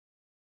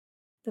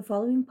The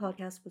following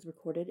podcast was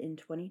recorded in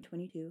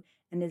 2022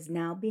 and is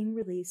now being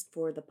released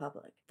for the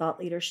public. Thought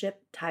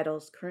leadership,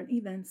 titles, current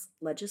events,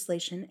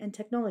 legislation, and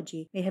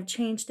technology may have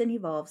changed and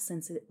evolved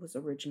since it was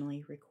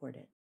originally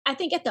recorded. I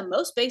think at the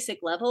most basic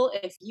level,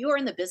 if you are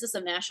in the business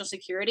of national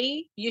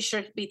security, you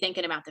should be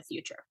thinking about the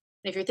future.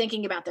 If you're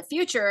thinking about the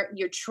future,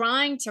 you're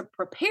trying to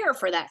prepare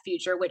for that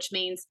future, which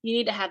means you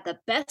need to have the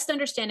best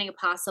understanding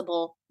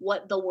possible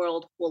what the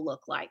world will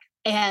look like.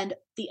 And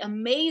the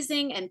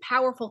amazing and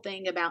powerful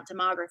thing about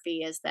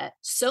demography is that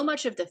so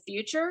much of the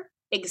future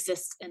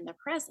exists in the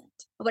present.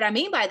 What I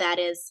mean by that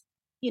is,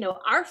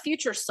 our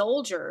future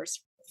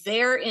soldiers,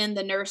 they're in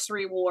the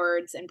nursery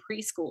wards and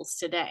preschools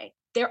today.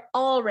 They're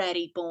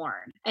already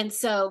born. And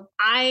so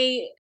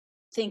I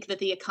think that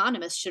the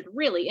economists should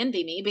really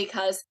envy me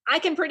because I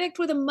can predict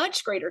with a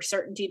much greater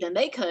certainty than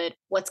they could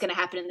what's going to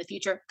happen in the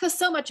future because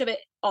so much of it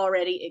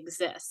already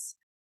exists.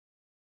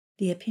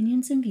 The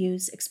opinions and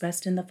views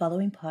expressed in the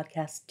following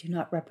podcast do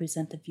not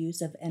represent the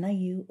views of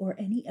NIU or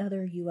any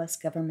other U.S.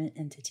 government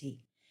entity.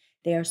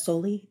 They are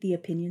solely the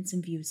opinions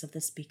and views of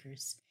the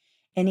speakers.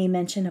 Any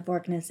mention of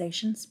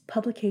organizations,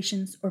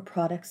 publications, or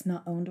products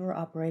not owned or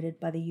operated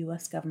by the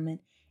U.S.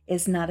 government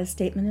is not a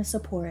statement of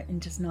support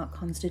and does not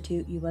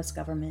constitute U.S.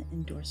 government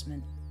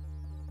endorsement.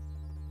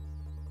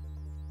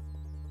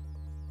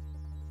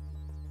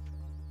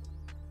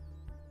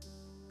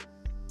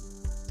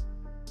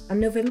 On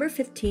November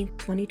 15,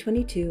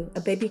 2022, a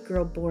baby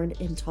girl born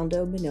in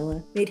Tondo,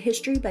 Manila, made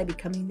history by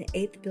becoming the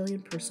 8th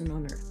billion person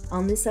on Earth.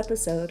 On this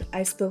episode,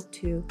 I spoke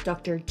to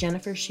Dr.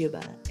 Jennifer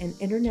Sciubba, an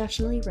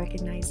internationally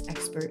recognized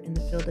expert in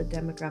the field of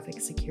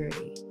demographic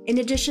security. In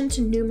addition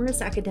to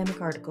numerous academic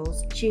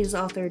articles, she has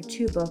authored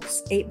 2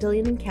 books, 8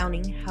 Billion and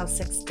Counting, How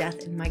Sex,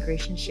 Death, and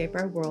Migration Shape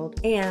Our World,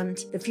 and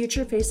The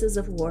Future Faces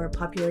of War,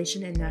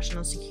 Population and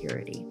National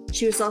Security.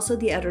 She was also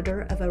the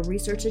editor of a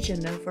research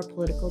agenda for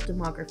political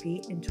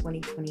demography in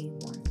 2021.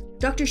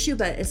 Dr.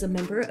 Sciubba is a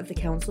member of the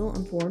Council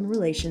on Foreign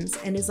Relations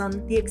and is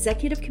on the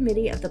Executive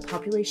Committee of the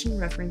Population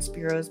Reference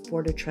Bureau's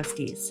Board of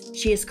Trustees.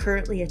 She is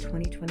currently a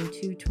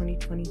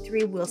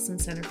 2022-2023 Wilson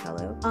Center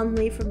Fellow on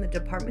leave from the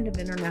Department of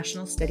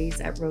International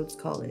Studies at Rhodes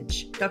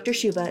College. Dr.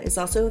 Sciubba is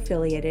also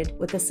affiliated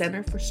with the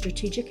Center for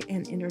Strategic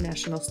and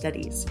International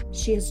Studies.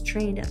 She is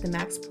trained at the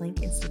Max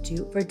Planck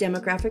Institute for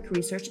Demographic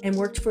Research and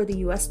worked for the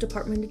U.S.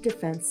 Department of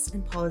Defense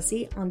and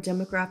Policy on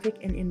demographic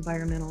and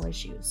environmental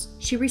issues.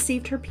 She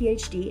received her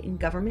PhD in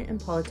Government and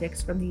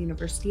Politics from the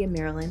University of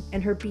Maryland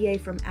and her BA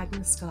from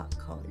Agnes Scott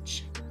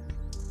College.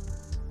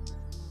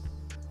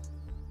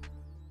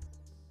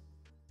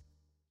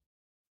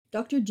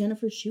 Dr.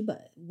 Jennifer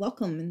Sciubba,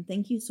 welcome and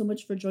thank you so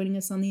much for joining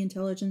us on the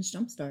Intelligence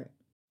Jumpstart.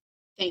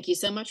 Thank you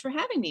so much for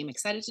having me. I'm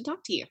excited to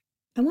talk to you.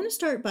 I want to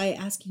start by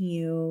asking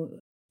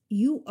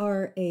you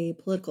are a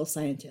political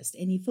scientist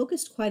and you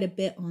focused quite a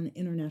bit on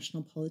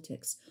international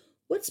politics.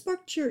 What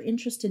sparked your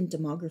interest in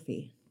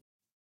demography?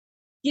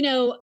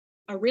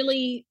 A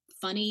really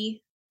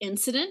funny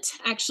incident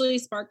actually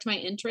sparked my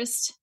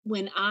interest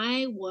when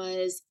I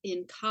was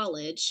in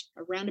college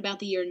around about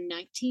the year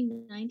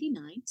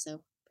 1999,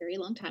 so very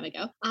long time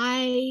ago.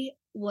 I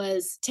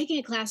was taking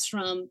a class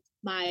from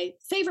my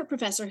favorite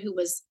professor who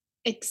was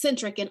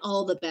eccentric in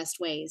all the best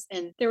ways.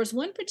 And there was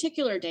one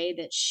particular day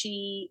that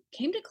she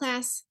came to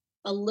class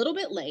a little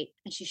bit late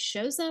and she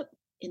shows up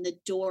in the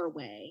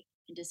doorway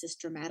and does this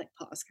dramatic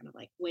pause, kind of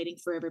like waiting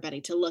for everybody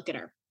to look at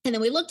her. And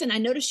then we looked and I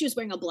noticed she was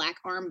wearing a black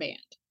armband,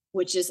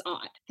 which is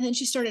odd. And then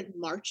she started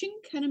marching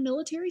kind of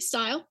military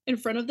style in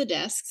front of the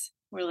desks.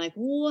 We're like,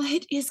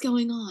 what is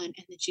going on?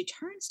 And then she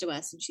turns to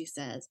us and she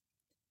says,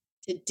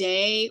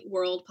 today,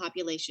 world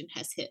population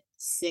has hit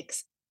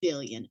 6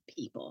 billion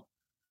people.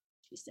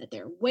 She said,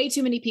 there are way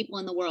too many people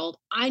in the world.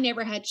 I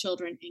never had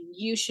children and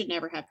you should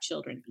never have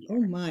children either.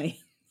 Oh my.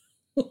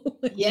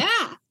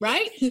 Yeah,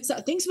 right?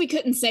 So things we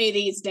couldn't say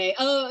these days.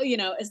 Oh,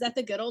 is that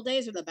the good old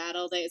days or the bad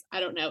old days?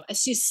 I don't know.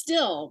 She's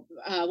still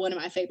one of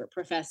my favorite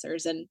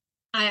professors. And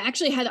I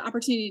actually had the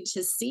opportunity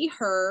to see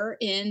her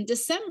in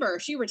December.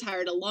 She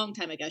retired a long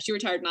time ago. She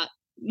retired not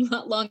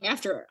long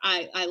after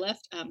I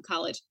left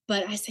college.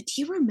 But I said,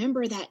 do you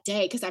remember that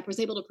day? Because I was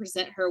able to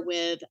present her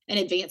with an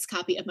advanced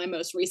copy of my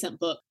most recent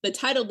book, the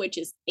title of which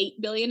is 8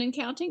 billion and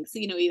counting. So,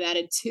 we've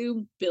added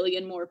 2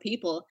 billion more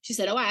people. She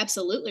said, oh, I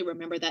absolutely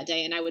remember that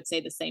day. And I would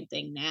say the same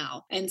thing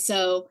now. And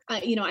so,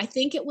 I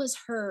think it was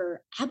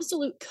her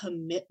absolute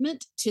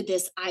commitment to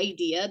this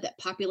idea that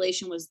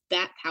population was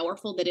that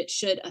powerful that it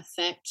should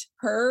affect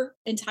her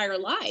entire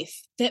life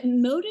that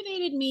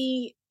motivated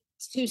me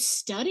to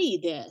study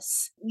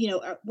this.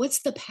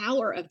 What's the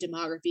power of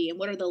demography and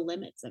what are the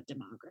limits of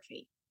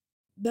demography?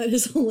 That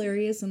is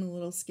hilarious and a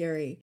little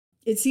scary.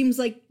 It seems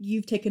like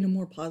you've taken a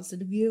more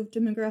positive view of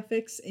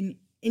demographics. And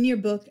in your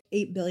book,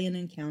 8 Billion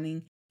and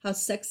Counting, How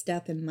Sex,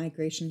 Death, and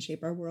Migration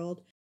Shape Our World,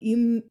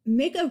 you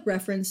make a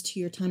reference to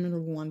your time in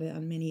Rwanda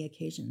on many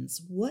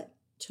occasions. What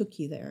took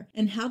you there?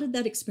 And how did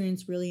that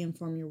experience really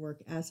inform your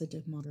work as a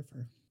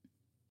demographer?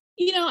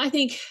 I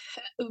think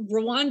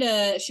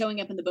Rwanda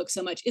showing up in the book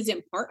so much is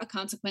in part a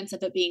consequence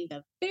of it being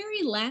the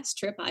very last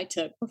trip I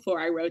took before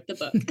I wrote the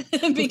book Okay,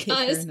 fair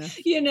because, enough.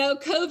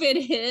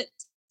 COVID hit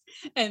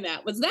and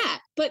that was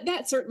that. But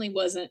that certainly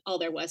wasn't all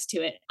there was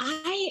to it.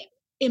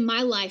 In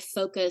my life,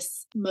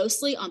 focus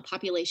mostly on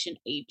population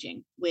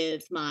aging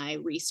with my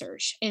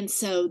research. And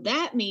so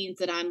that means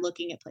that I'm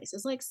looking at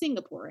places like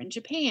Singapore and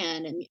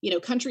Japan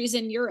and, countries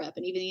in Europe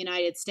and even the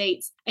United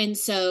States. And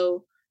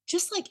so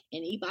just like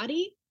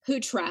anybody who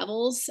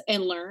travels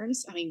and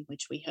learns, I mean,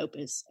 which we hope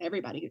is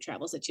everybody who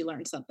travels that you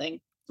learn something.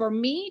 For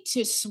me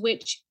to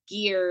switch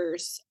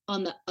gears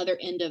on the other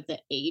end of the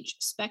age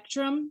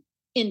spectrum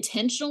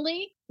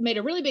intentionally made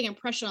a really big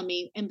impression on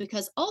me. And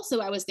because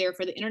also I was there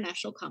for the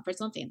International Conference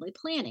on Family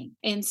Planning.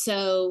 And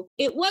so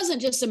it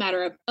wasn't just a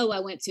matter of, oh, I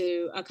went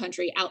to a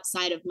country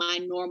outside of my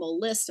normal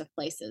list of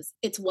places.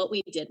 It's what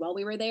we did while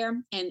we were there.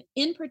 And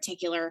in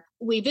particular,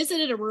 we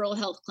visited a rural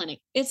health clinic.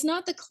 It's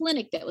not the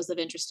clinic that was of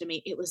interest to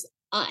me, it was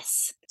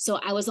us.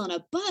 So I was on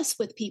a bus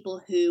with people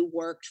who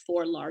worked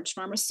for large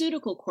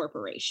pharmaceutical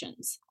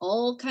corporations,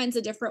 all kinds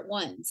of different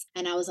ones.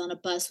 And I was on a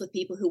bus with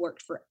people who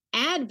worked for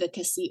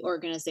advocacy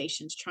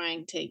organizations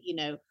trying to,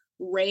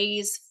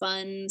 raise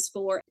funds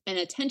for and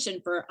attention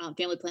for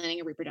family planning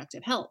and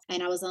reproductive health.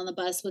 And I was on the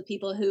bus with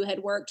people who had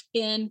worked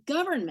in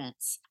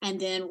governments and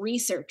then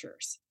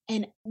researchers.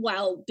 And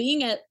while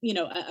being at,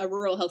 a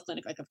rural health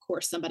clinic, like, of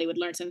course, somebody would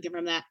learn something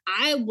from that,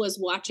 I was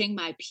watching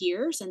my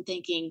peers and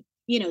thinking,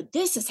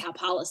 this is how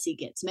policy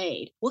gets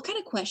made. What kind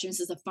of questions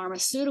is a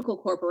pharmaceutical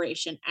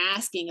corporation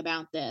asking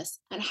about this?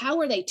 And how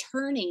are they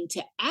turning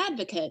to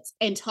advocates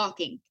and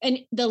talking?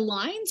 And the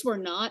lines were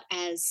not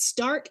as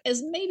stark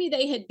as maybe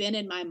they had been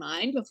in my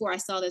mind before I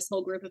saw this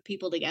whole group of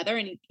people together.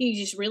 And you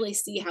just really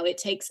see how it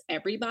takes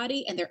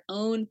everybody and their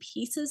own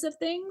pieces of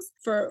things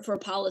for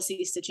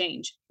policies to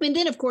change. And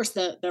then, of course,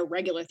 the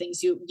regular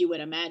things you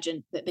would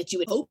imagine that you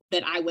would hope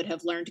that I would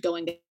have learned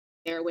going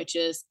there, which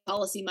is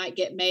policy might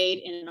get made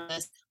in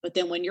this, but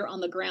then when you're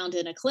on the ground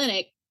in a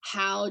clinic,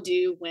 how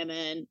do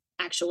women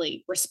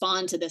actually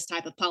respond to this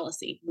type of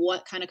policy?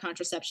 What kind of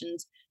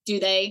contraceptions do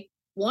they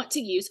want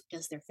to use?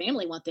 Does their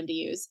family want them to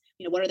use?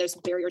 What are those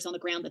barriers on the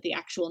ground that the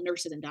actual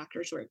nurses and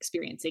doctors were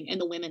experiencing and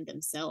the women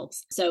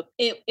themselves? So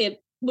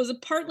it was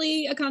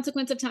partly a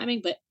consequence of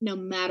timing, but no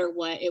matter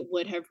what, it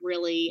would have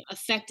really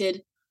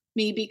affected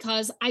me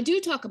because I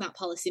do talk about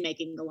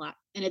policymaking a lot,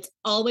 and it's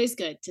always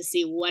good to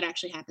see what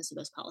actually happens to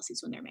those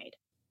policies when they're made.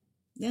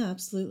 Yeah,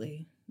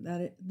 absolutely.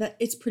 That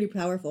it's pretty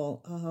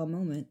powerful aha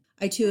moment.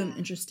 I too am Yeah.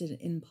 interested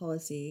in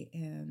policy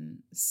and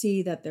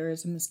see that there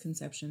is a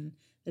misconception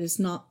that it's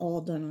not all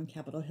done on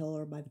Capitol Hill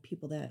or by the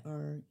people that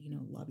are,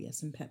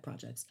 lobbyists and pet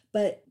projects.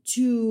 But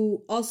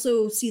to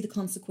also see the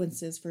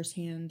consequences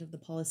firsthand of the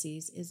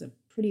policies is a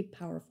pretty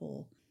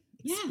powerful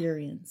Yeah.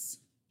 experience.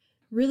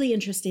 Really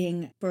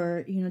interesting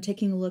for,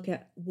 taking a look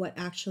at what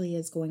actually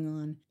is going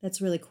on.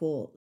 That's really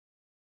cool.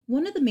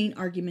 One of the main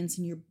arguments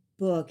in your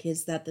book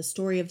is that the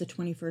story of the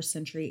 21st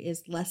century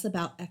is less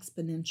about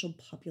exponential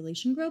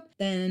population growth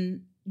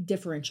than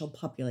differential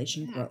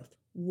population Yeah. growth.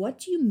 What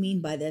do you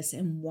mean by this,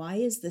 and why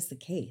is this the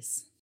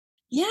case?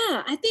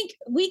 Yeah, I think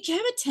we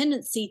have a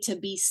tendency to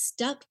be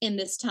stuck in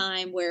this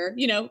time where,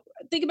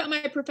 think about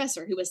my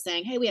professor who was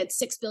saying, hey, we had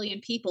 6 billion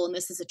people and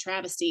this is a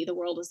travesty. The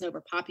world is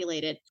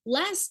overpopulated.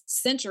 Last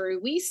century,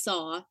 we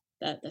saw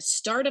the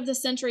start of the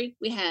century,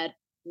 we had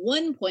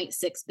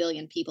 1.6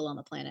 billion people on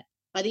the planet.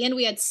 By the end,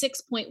 we had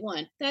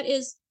 6.1. That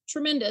is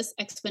tremendous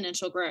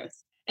exponential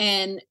growth.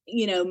 And,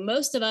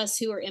 most of us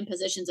who are in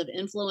positions of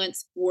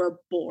influence were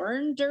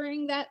born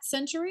during that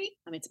century.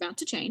 I mean, it's about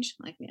to change.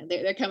 Like,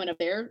 they're coming up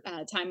there.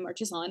 Time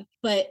marches on.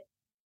 But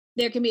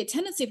there can be a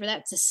tendency for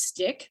that to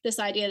stick, this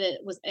idea that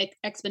it was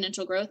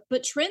exponential growth.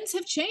 But trends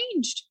have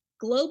changed.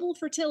 Global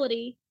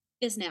fertility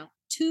is now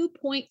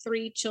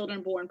 2.3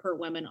 children born per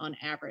woman on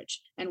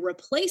average. And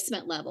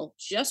replacement level,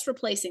 just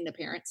replacing the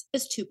parents,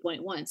 is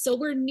 2.1. So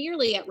we're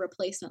nearly at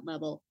replacement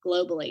level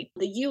globally.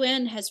 The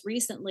UN has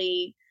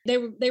recently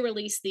they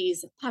release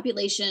these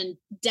population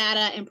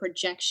data and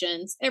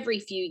projections every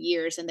few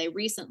years, and they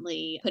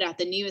recently put out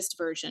the newest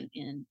version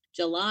in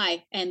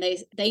July. And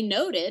they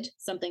noted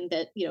something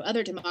that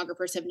other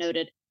demographers have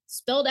noted,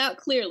 spelled out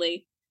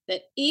clearly,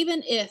 that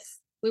even if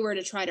we were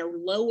to try to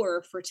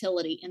lower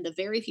fertility in the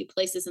very few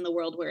places in the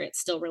world where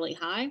it's still really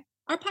high,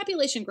 our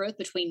population growth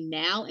between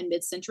now and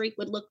mid-century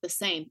would look the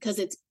same because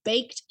it's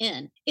baked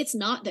in. It's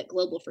not that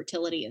global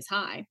fertility is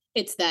high.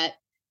 It's that,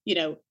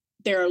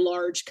 there are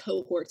large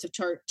cohorts of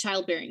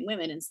childbearing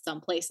women in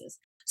some places.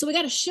 So we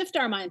got to shift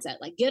our mindset,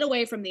 like get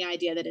away from the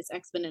idea that it's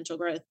exponential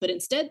growth, but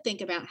instead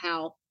think about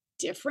how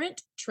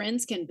different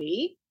trends can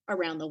be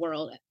around the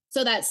world.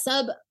 So that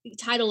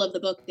subtitle of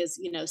the book is,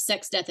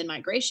 sex, death, and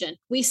migration.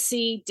 We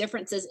see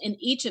differences in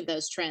each of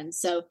those trends.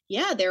 So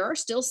yeah, there are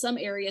still some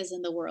areas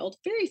in the world,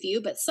 very few,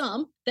 but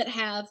some that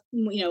have,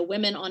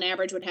 women on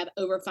average would have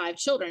over 5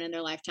 children in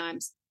their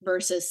lifetimes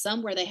versus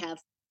some where they have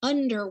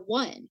under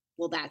 1.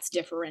 Well, that's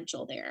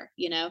differential there.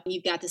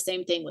 You've got the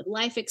same thing with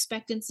life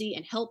expectancy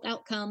and health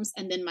outcomes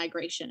and then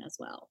migration as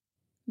well.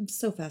 It's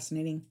so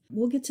fascinating.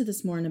 We'll get to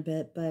this more in a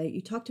bit, but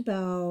you talked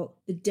about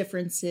the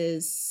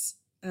differences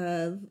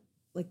of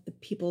like the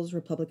People's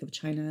Republic of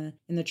China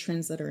and the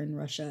trends that are in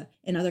Russia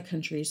and other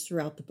countries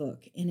throughout the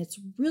book. And it's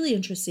really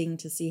interesting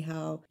to see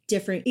how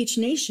different each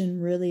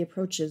nation really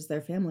approaches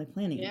their family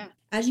planning. Yeah.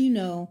 As you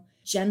know,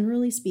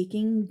 generally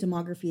speaking,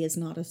 demography is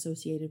not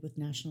associated with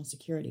national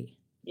security.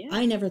 Yeah.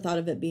 I never thought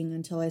of it being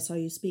until I saw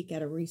you speak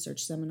at a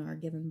research seminar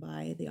given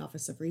by the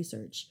Office of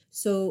Research.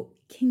 So,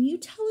 can you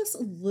tell us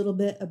a little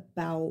bit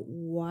about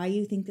why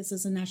you think this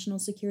is a national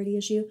security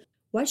issue?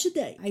 Why should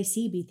the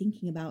IC be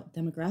thinking about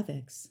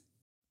demographics?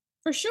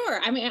 For sure.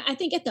 I mean, I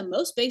think at the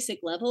most basic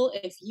level,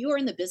 if you are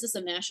in the business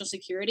of national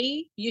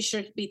security, you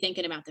should be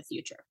thinking about the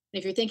future.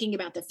 If you're thinking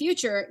about the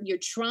future, you're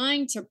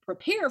trying to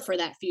prepare for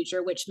that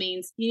future, which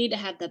means you need to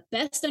have the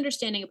best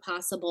understanding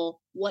possible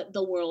what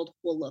the world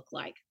will look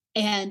like.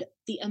 And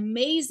the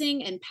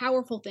amazing and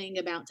powerful thing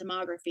about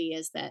demography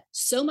is that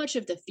so much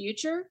of the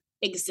future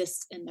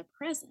exists in the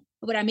present.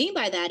 What I mean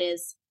by that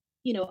is,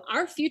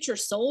 our future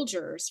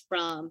soldiers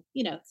from,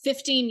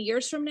 15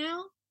 years from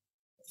now,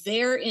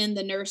 they're in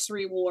the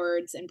nursery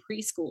wards and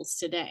preschools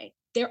today.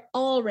 They're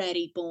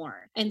already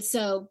born. And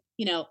so,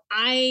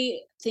 I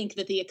think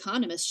that the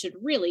economists should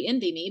really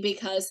envy me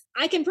because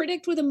I can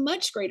predict with a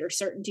much greater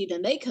certainty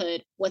than they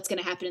could what's going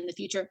to happen in the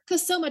future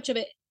because so much of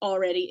it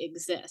already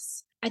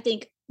exists. I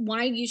think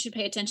why you should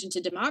pay attention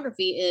to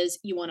demography is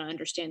you want to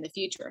understand the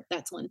future.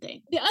 That's one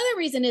thing. The other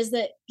reason is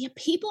that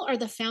people are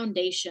the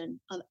foundation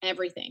of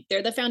everything.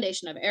 They're the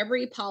foundation of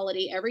every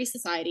polity, every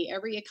society,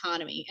 every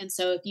economy. And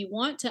so if you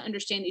want to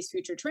understand these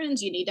future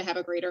trends, you need to have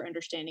a greater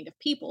understanding of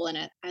people. And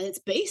at its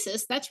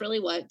basis, that's really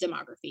what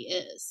demography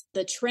is.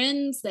 The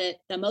trends that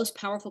the most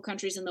powerful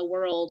countries in the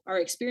world are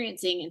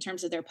experiencing in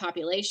terms of their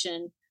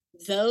population,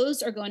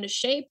 those are going to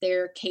shape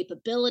their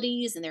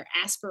capabilities and their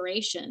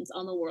aspirations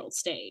on the world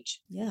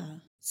stage. Yeah.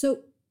 So,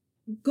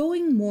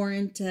 going more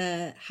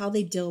into how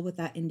they deal with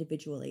that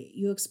individually,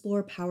 you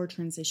explore power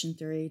transition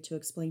theory to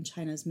explain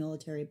China's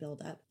military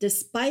buildup,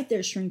 despite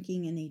their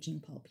shrinking and aging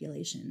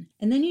population.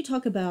 And then you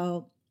talk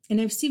about,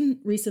 and I've seen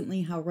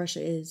recently how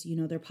Russia is,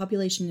 their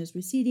population is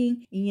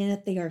receding, and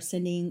yet they are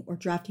sending or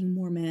drafting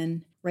more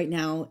men right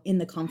now in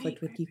the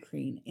conflict with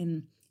Ukraine.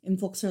 And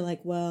folks are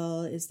like,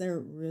 well, is there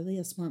really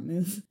a smart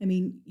move? I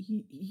mean,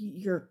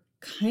 you're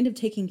kind of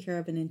taking care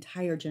of an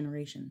entire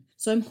generation.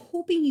 So I'm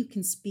hoping you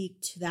can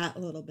speak to that a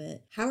little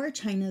bit. How are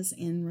China's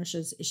and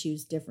Russia's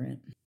issues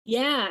different?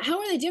 Yeah, how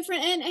are they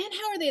different and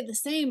how are they the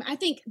same? I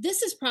think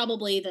this is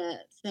probably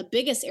the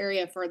biggest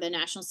area for the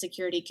national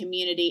security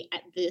community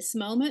at this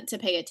moment to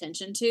pay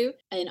attention to.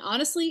 And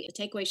honestly, the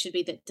takeaway should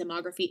be that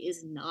demography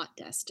is not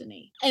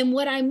destiny. And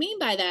what I mean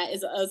by that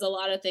is a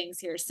lot of things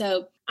here.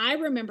 So I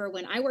remember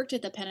when I worked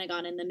at the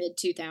Pentagon in the mid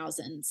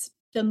 2000s,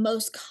 the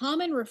most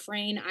common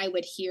refrain I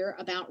would hear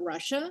about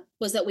Russia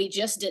was that we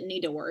just didn't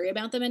need to worry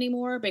about them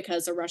anymore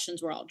because the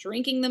Russians were all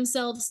drinking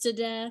themselves to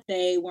death.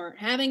 They weren't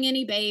having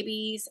any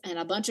babies, and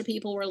a bunch of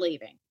people were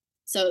leaving.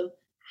 So,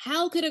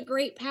 how could a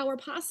great power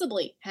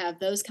possibly have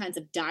those kinds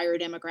of dire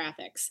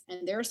demographics?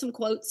 And there are some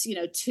quotes,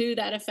 to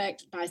that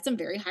effect by some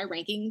very high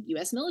ranking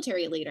US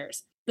military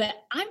leaders. But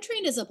I'm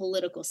trained as a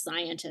political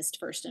scientist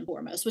first and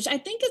foremost, which I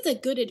think is a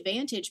good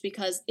advantage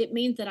because it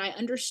means that I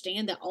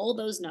understand that all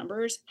those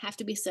numbers have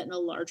to be set in a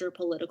larger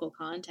political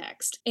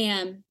context.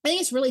 And I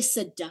think it's really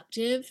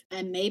seductive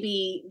and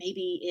maybe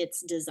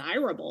it's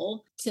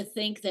desirable to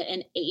think that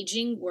an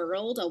aging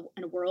world,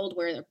 a world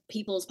where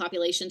people's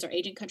populations are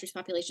aging, countries'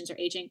 populations are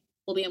aging,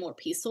 will be a more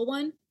peaceful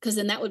one. Because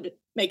then that would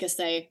make us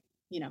say,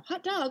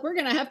 hot dog, we're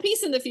going to have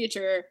peace in the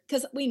future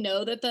because we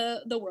know that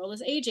the world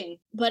is aging.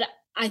 But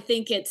I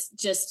think it's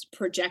just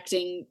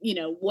projecting,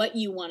 what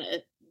you want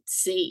to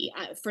see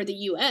for the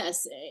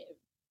U.S.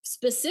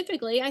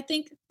 Specifically. I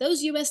think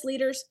those U.S.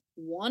 leaders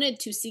wanted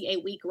to see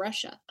a weak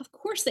Russia. Of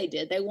course they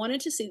did. They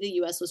wanted to see the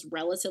U.S. was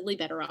relatively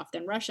better off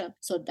than Russia.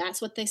 So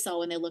that's what they saw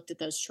when they looked at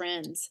those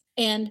trends.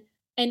 And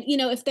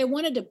if they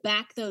wanted to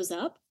back those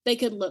up, they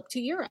could look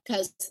to Europe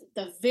because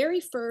the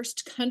very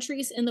first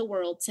countries in the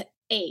world to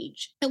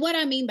age. And what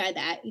I mean by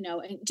that,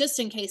 and just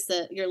in case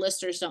your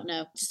listeners don't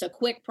know, just a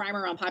quick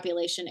primer on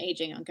population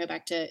aging. I'll go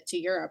back to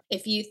Europe.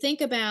 If you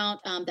think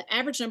about the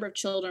average number of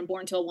children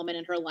born to a woman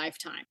in her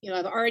lifetime,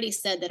 I've already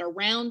said that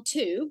around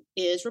 2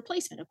 is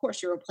replacement. Of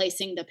course, you're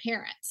replacing the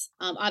parents.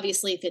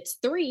 Obviously, if it's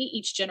 3,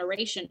 each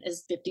generation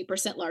is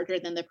 50% larger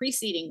than the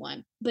preceding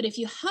one. But if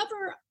you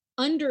hover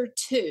under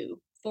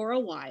 2 for a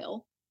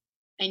while,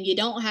 and you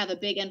don't have a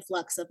big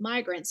influx of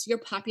migrants, your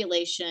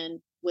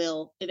population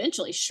will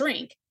eventually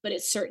shrink, but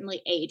it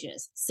certainly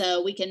ages.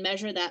 So we can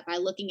measure that by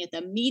looking at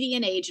the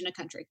median age in a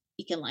country.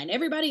 You can line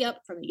everybody up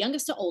from the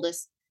youngest to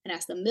oldest and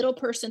ask the middle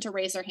person to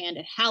raise their hand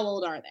and how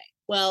old are they?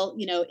 Well,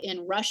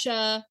 in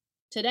Russia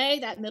today,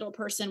 that middle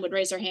person would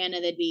raise their hand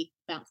and they'd be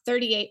about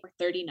 38 or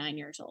 39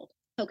 years old.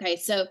 Okay,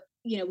 so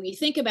when you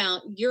think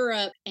about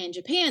Europe and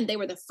Japan, they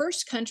were the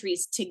first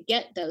countries to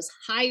get those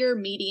higher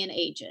median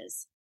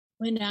ages.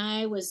 When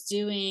I was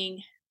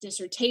doing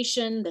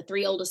dissertation, the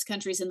 3 oldest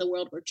countries in the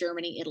world were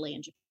Germany, Italy,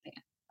 and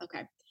Japan.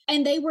 Okay.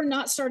 And they were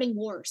not starting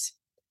wars.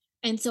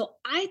 And so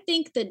I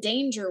think the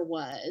danger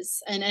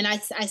was, and I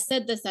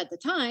said this at the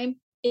time,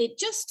 it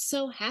just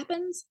so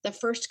happens the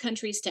first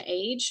countries to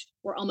age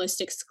were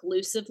almost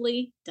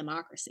exclusively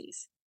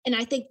democracies. And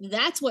I think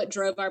that's what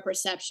drove our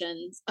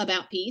perceptions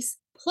about peace,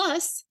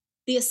 plus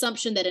the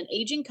assumption that an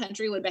aging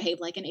country would behave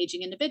like an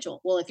aging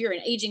individual. Well, if you're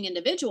an aging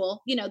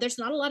individual, there's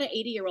not a lot of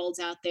 80-year-olds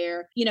out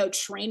there,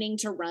 training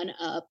to run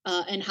up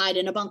and hide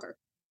in a bunker.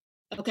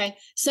 Okay.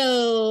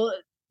 So,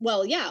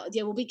 well, yeah,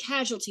 they will be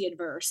casualty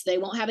adverse. They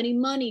won't have any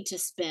money to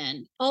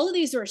spend. All of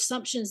these are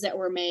assumptions that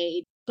were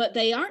made, but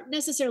they aren't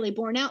necessarily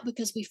borne out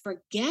because we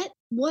forget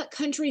what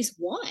countries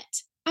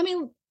want. I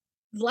mean,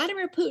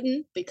 Vladimir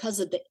Putin, because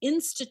of the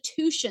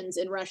institutions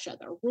in Russia,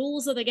 the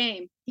rules of the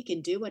game, he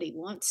can do what he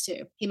wants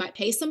to. He might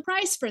pay some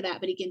price for that,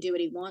 but he can do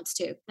what he wants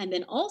to. And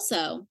then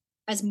also,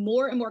 as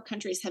more and more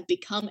countries have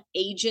become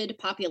aged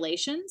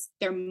populations,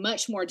 they're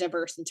much more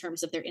diverse in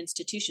terms of their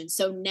institutions.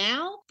 So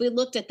now we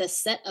looked at the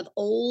set of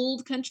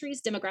old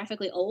countries,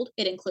 demographically old.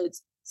 It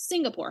includes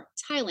Singapore,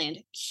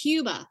 Thailand,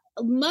 Cuba,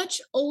 a much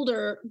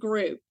older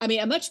group. I mean,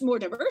 a much more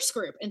diverse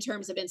group in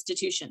terms of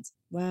institutions.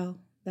 Wow,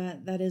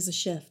 that is a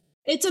shift.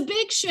 It's a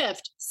big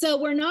shift. So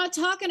we're not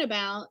talking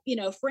about,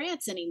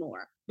 France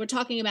anymore. We're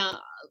talking about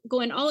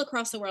going all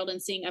across the world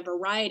and seeing a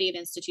variety of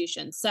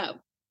institutions. So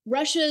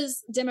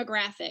Russia's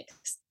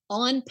demographics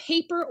on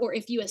paper, or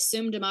if you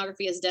assume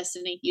demography is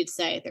destiny, you'd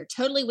say they're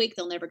totally weak.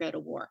 They'll never go to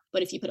war.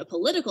 But if you put a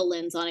political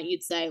lens on it,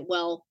 you'd say,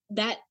 well,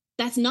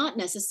 that's not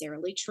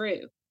necessarily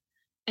true.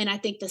 And I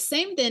think the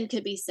same then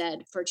could be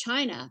said for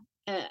China.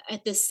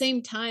 At the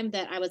same time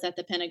that I was at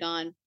the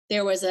Pentagon,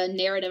 there was a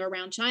narrative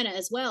around China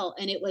as well.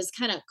 And it was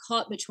kind of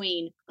caught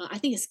between, I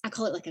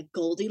call it like a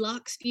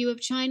Goldilocks view of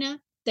China.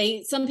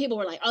 Some people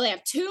were like, oh, they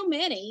have too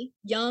many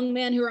young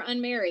men who are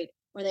unmarried,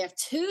 or they have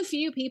too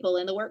few people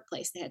in the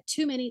workplace. They had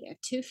too many, they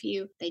have too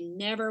few. They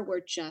never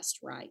were just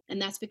right.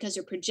 And that's because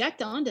you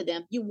project onto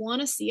them. You want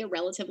to see a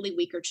relatively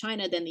weaker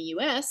China than the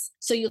US.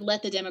 So you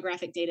let the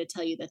demographic data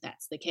tell you that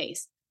that's the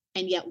case.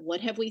 And yet, what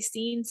have we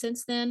seen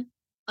since then?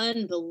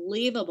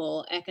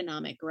 Unbelievable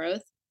economic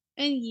growth.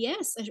 And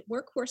yes, a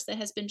workforce that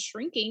has been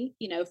shrinking,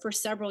 for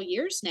several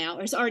years now,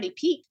 or has already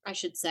peaked, I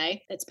should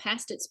say. It's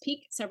past its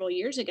peak several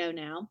years ago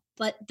now.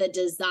 But the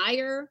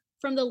desire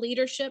from the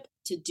leadership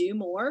to do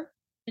more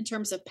in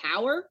terms of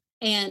power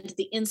and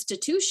the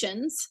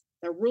institutions,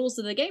 the rules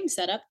of the game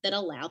set up that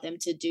allow them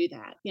to do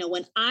that.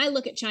 When I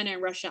look at China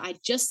and Russia, I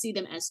just see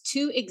them as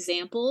two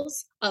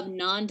examples of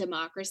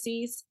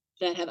non-democracies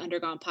that have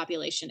undergone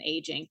population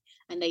aging.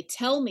 And they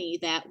tell me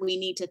that we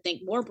need to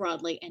think more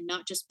broadly and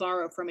not just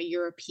borrow from a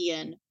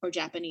European or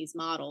Japanese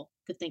model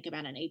to think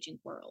about an aging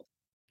world.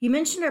 You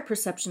mentioned our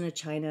perception of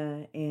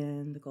China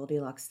and the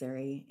Goldilocks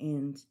theory.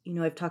 And,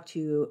 I've talked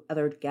to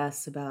other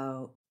guests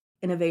about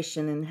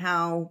innovation and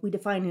how we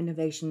define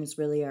innovation is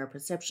really our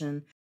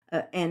perception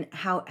and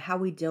how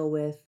we deal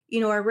with,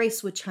 our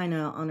race with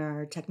China on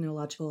our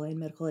technological and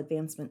medical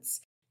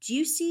advancements. Do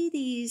you see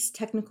these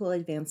technical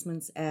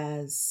advancements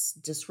as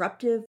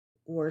disruptive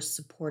or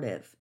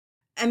supportive?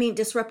 I mean,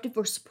 disruptive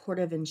or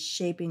supportive in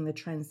shaping the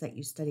trends that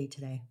you study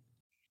today?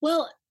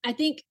 Well, I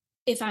think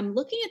if I'm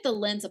looking at the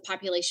lens of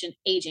population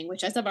aging,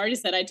 which as I've already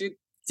said, I do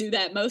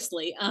that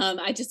mostly.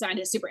 I just find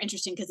it super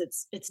interesting because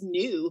it's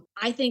new.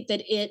 I think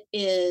that it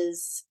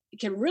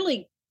can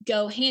really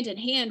go hand in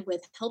hand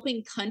with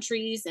helping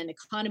countries and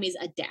economies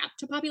adapt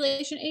to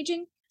population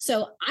aging.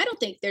 So I don't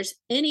think there's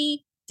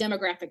any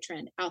demographic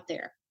trend out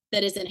there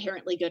that is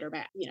inherently good or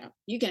bad.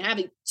 You can have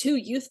two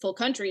youthful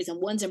countries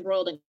and one's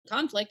embroiled in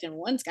conflict and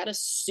one's got a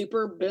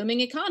super booming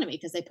economy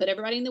because they put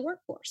everybody in the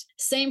workforce.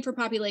 Same for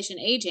population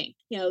aging,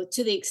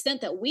 to the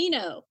extent that we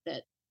know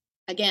that,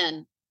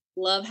 again,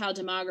 love how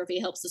demography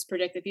helps us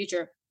predict the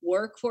future.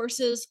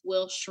 Workforces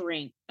will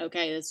shrink.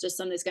 Okay. It's just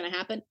something that's going to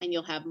happen, and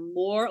you'll have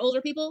more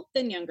older people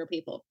than younger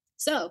people.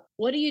 So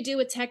what do you do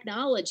with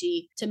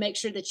technology to make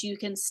sure that you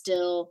can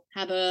still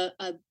have a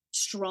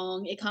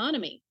strong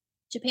economy?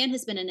 Japan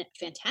has been a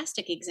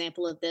fantastic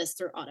example of this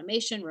through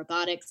automation,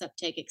 robotics,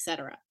 uptake,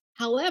 etc.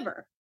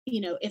 However,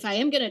 if I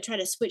am going to try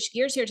to switch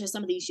gears here to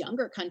some of these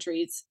younger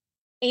countries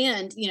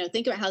and,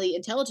 think about how the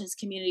intelligence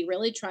community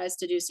really tries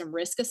to do some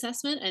risk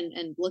assessment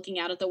and looking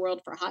out at the world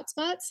for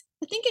hotspots,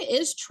 I think it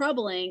is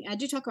troubling. I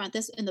do talk about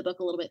this in the book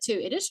a little bit too.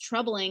 It is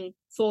troubling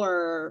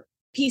for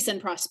peace and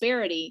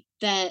prosperity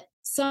that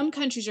some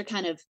countries are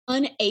kind of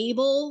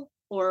unable,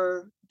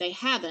 or they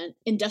haven't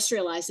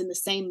industrialized in the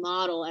same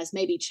model as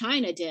maybe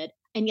China did.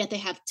 And yet they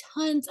have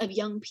tons of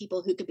young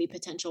people who could be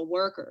potential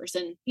workers.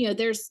 And,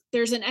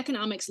 there's an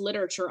economics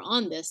literature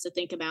on this to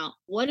think about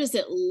what does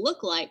it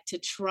look like to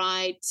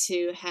try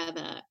to have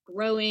a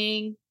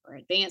growing or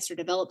advanced or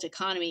developed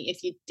economy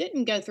if you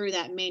didn't go through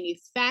that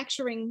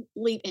manufacturing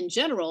leap in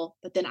general.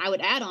 But then I would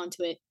add on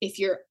to it, if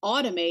you're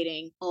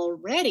automating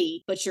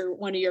already, but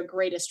one of your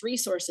greatest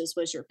resources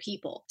was your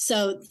people.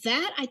 So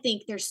that, I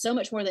think there's so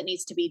much more that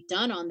needs to be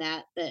done on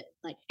that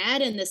like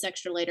add in this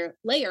extra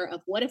layer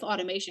of what if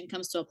automation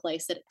comes to a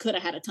place that could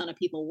have had a ton of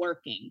people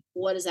working?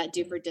 What does that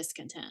do for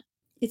discontent?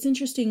 It's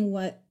interesting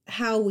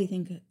how we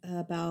think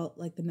about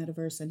like the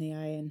metaverse and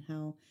AI and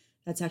how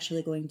that's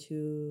actually going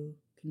to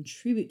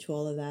contribute to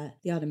all of that,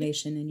 the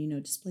automation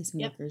and,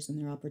 displacing workers and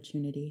their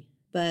opportunity.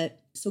 But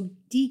so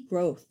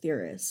degrowth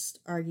theorists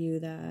argue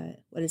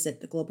that,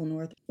 the global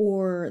north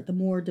or the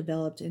more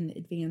developed and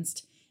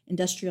advanced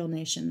industrial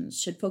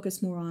nations should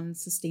focus more on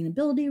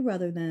sustainability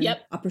rather than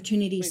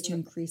opportunities to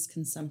increase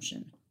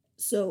consumption.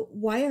 So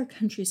why are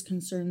countries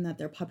concerned that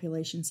their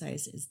population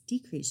size is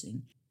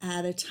decreasing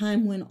at a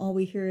time when all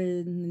we hear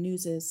in the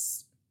news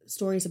is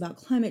stories about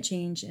climate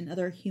change and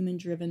other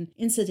human-driven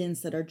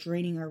incidents that are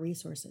draining our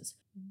resources?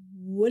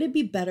 Would it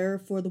be better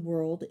for the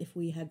world if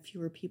we had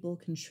fewer people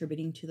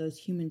contributing to those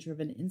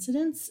human-driven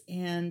incidents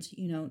and,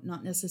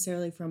 not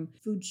necessarily from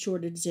food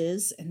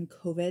shortages and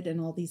COVID and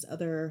all these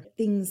other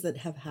things that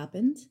have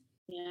happened?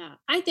 Yeah,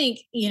 I think,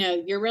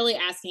 you're really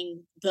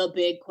asking the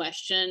big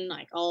question,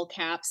 like all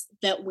caps,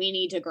 that we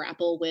need to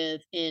grapple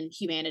with in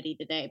humanity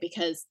today.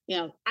 Because,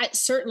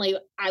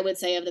 I would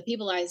say of the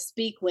people I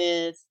speak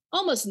with,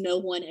 almost no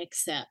one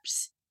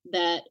accepts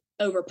that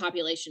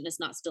overpopulation is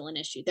not still an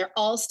issue. They're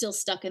all still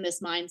stuck in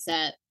this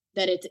mindset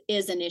that it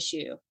is an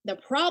issue. The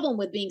problem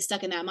with being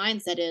stuck in that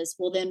mindset is,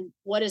 well, then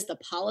what is the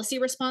policy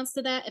response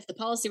to that? If the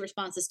policy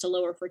response is to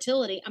lower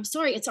fertility, I'm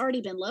sorry, it's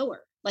already been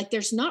lower. Like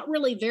there's not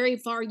really very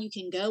far you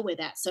can go with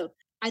that. So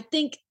I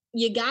think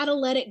you got to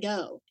let it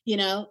go,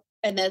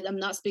 and that, I'm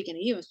not speaking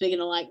to you, I'm speaking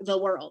to like the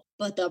world.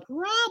 But the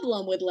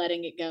problem with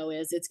letting it go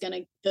is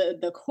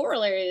the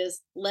corollary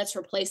is let's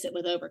replace it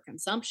with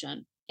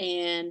overconsumption.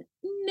 And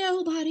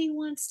nobody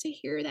wants to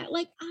hear that.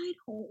 Like, I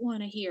don't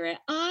want to hear it.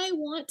 I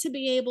want to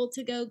be able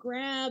to go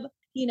grab,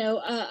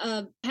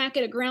 a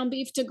packet of ground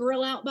beef to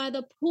grill out by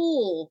the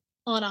pool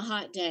on a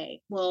hot day.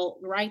 Well,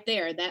 right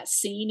there, that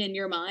scene in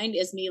your mind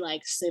is me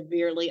like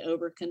severely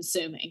over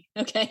consuming,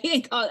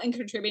 okay, and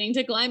contributing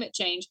to climate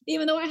change,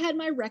 even though I had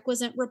my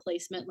requisite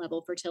replacement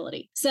level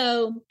fertility.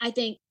 So I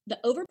think the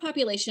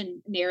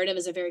overpopulation narrative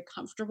is a very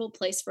comfortable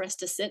place for us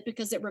to sit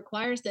because it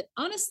requires that,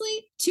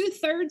 honestly,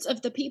 2/3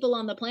 of the people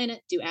on the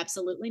planet do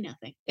absolutely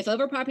nothing. If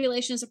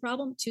overpopulation is a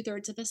problem,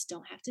 2/3 of us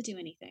don't have to do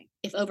anything.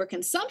 If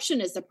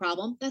overconsumption is the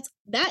problem,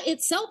 that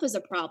itself is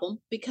a problem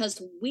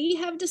because we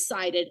have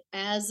decided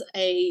as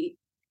a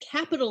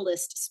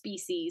capitalist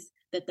species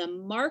that the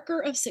marker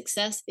of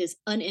success is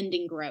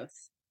unending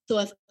growth. So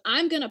if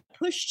I'm going to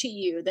push to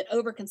you that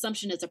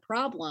overconsumption is a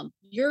problem,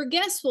 your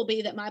guess will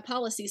be that my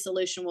policy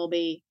solution will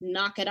be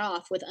knock it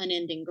off with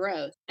unending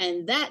growth.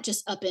 And that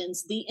just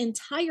upends the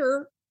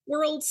entire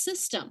world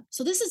system.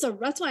 So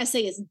that's why I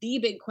say it's the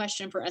big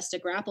question for us to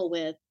grapple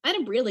with. I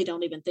really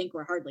don't even think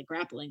we're hardly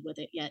grappling with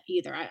it yet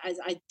either.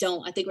 I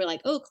don't. I think we're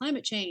like, oh,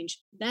 climate change,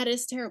 that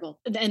is terrible.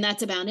 And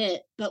that's about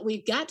it. But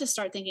we've got to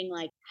start thinking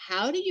like,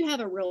 how do you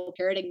have a real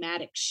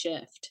paradigmatic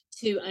shift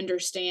to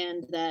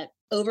understand that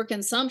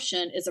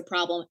overconsumption is a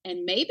problem?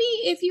 And maybe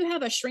if you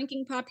have a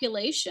shrinking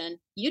population,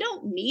 you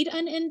don't need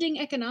unending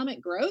economic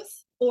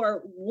growth.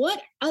 Or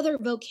what other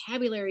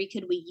vocabulary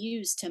could we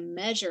use to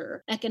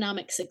measure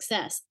economic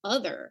success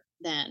other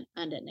than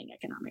unending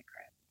economic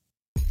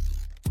growth?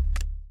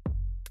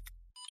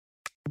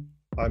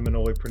 I'm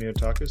Manoli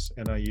Praniotakis,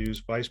 NIU's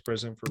Vice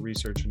President for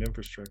Research and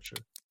Infrastructure.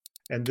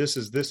 And this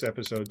is this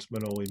episode's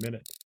Manoli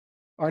Minute.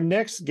 Our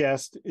next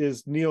guest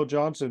is Neil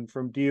Johnson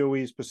from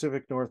DOE's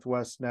Pacific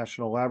Northwest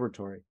National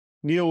Laboratory.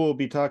 Neil will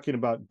be talking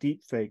about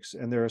deepfakes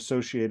and their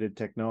associated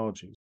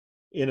technologies.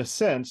 In a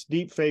sense,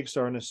 deepfakes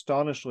are an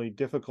astonishingly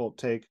difficult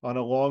take on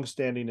a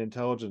long-standing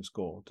intelligence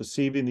goal,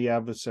 deceiving the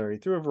adversary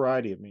through a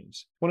variety of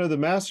means. One of the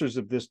masters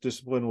of this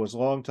discipline was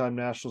longtime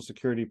national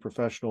security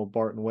professional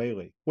Barton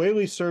Whaley.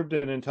 Whaley served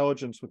in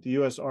intelligence with the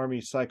U.S.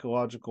 Army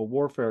Psychological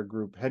Warfare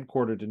Group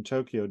headquartered in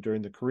Tokyo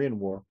during the Korean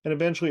War, and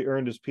eventually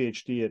earned his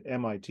Ph.D. at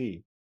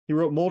MIT. He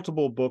wrote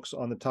multiple books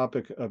on the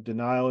topic of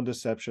denial and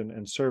deception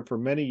and served for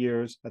many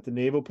years at the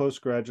Naval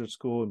Postgraduate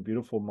School in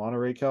beautiful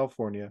Monterey,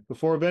 California,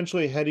 before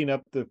eventually heading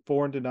up the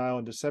Foreign Denial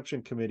and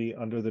Deception Committee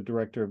under the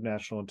Director of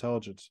National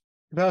Intelligence.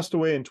 He passed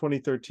away in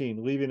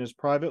 2013, leaving his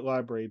private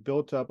library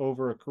built up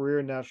over a career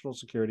in national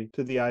security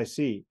to the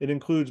IC. It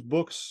includes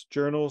books,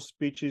 journals,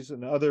 speeches,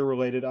 and other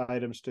related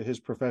items to his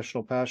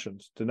professional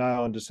passions,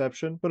 denial and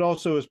deception, but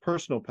also his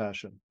personal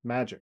passion,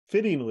 magic.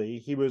 Fittingly,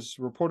 he was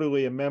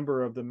reportedly a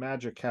member of the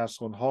Magic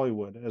Castle in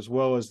Hollywood, as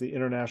well as the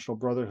International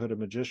Brotherhood of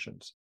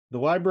Magicians. The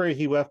library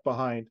he left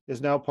behind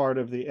is now part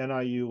of the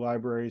NIU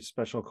Library's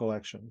special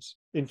collections.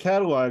 In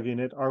cataloging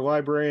it, our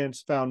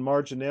librarians found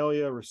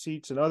marginalia,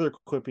 receipts, and other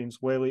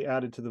clippings Whaley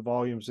added to the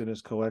volumes in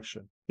his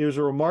collection. He was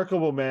a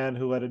remarkable man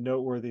who led a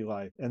noteworthy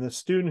life, and the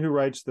student who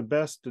writes the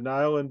best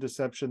denial and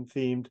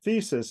deception-themed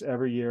thesis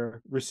every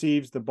year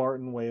receives the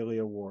Barton Whaley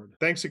Award.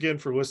 Thanks again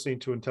for listening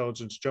to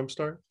Intelligence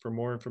Jumpstart. For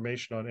more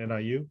information on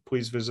NIU,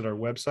 please visit our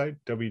website,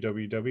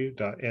 www.ni-u.edu.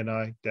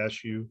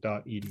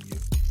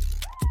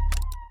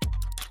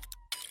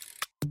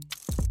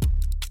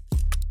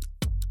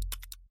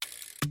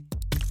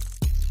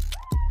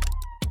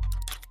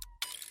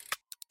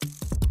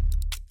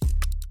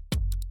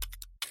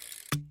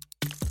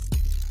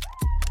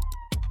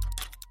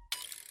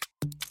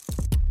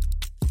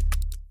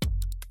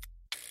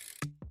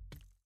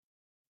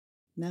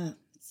 No,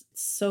 it's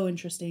So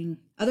interesting.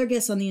 Other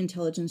guests on the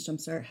Intelligence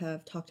Jumpstart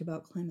have talked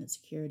about climate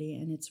security,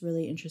 and it's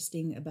really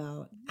interesting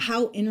about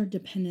how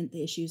interdependent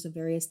the issues of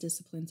various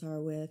disciplines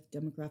are with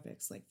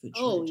demographics like food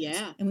shortages.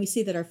 Yeah. And we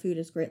see that our food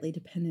is greatly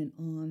dependent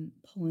on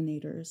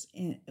pollinators,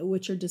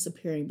 which are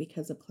disappearing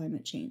because of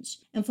climate change.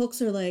 And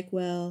folks are like,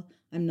 well,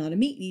 I'm not a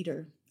meat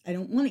eater. I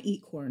don't want to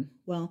eat corn.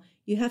 Well,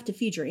 you have to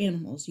feed your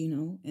animals,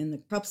 and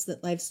the crops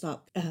that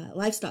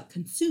livestock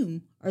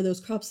consume are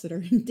those crops that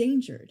are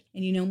endangered.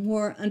 And,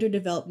 more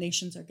underdeveloped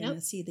nations are going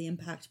to see the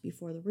impact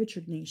before the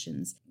richer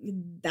nations.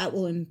 That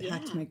will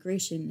impact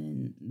migration,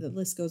 and the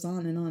list goes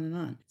on and on and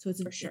on. So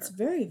it's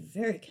very,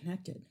 very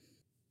connected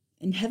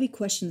and heavy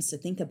questions to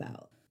think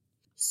about.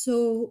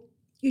 So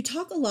you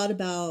talk a lot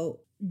about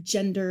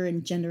gender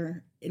and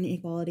gender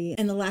inequality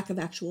and the lack of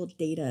actual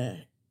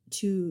data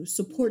to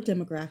support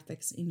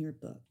demographics in your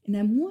book. And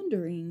I'm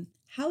wondering,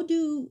 how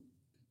do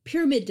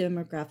pyramid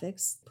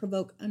demographics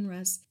provoke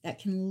unrest that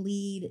can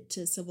lead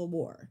to civil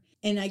war?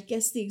 And I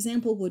guess the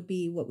example would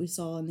be what we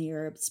saw in the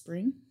Arab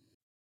Spring.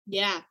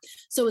 Yeah.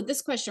 So with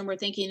this question, we're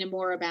thinking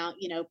more about,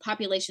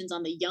 populations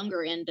on the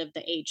younger end of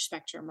the age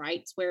spectrum,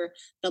 right? It's where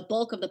the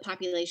bulk of the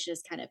population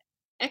is kind of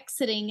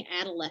exiting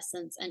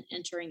adolescence and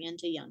entering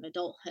into young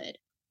adulthood.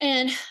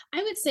 And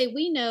I would say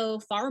we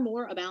know far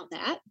more about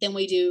that than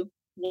we do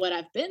what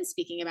I've been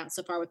speaking about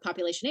so far with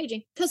population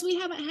aging, because we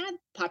haven't had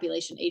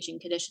population aging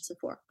conditions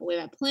before, but we've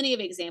had plenty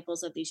of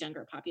examples of these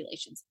younger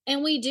populations.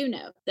 And we do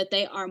know that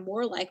they are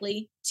more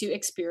likely to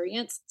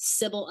experience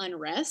civil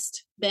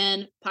unrest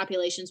than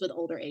populations with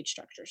older age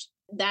structures.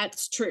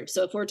 That's true.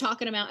 So if we're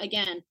talking about,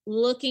 again,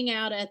 looking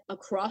out at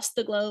across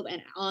the globe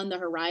and on the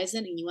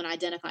horizon, and you want to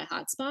identify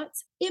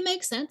hotspots, it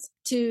makes sense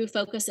to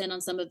focus in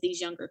on some of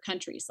these younger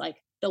countries, like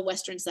the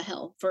Western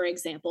Sahel, for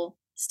example,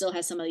 still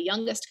has some of the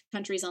youngest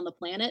countries on the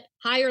planet,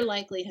 higher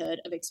likelihood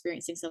of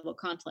experiencing civil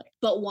conflict.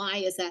 But why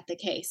is that the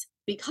case?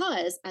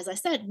 Because, as I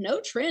said, no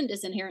trend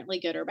is inherently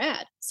good or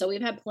bad. So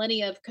we've had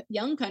plenty of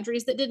young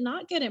countries that did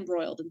not get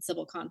embroiled in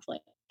civil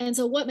conflict. And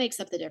so what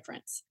makes up the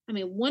difference? I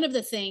mean, one of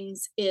the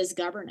things is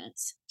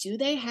governance. Do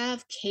they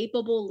have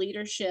capable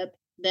leadership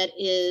that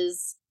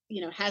is,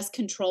 has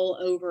control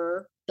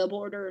over the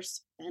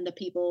borders and the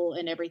people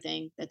and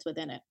everything that's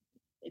within it?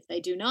 If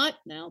they do not,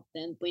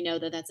 then we know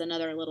that that's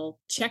another little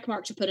check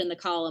mark to put in the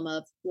column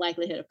of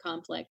likelihood of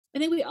conflict. I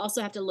think we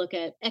also have to look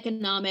at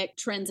economic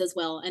trends as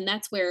well. And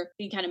that's where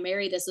you kind of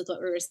marry this with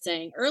what we were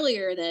saying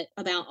earlier, that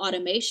about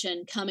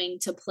automation coming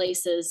to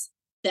places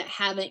that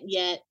haven't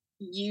yet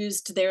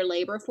used their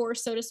labor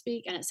force, so to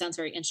speak. And it sounds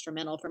very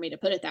instrumental for me to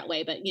put it that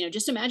way. But,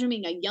 just imagine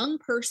being a young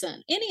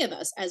person, any of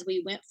us, as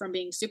we went from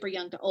being super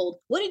young to old.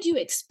 What did you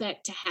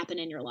expect to happen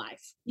in your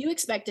life? You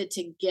expected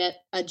to get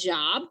a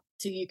job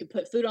so you could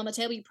put food on the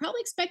table. You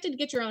probably expected to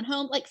get your own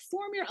home, like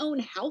form your own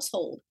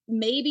household.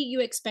 Maybe you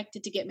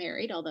expected to get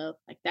married, although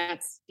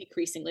that's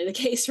decreasingly the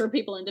case for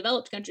people in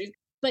developed countries.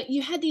 But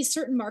you had these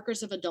certain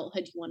markers of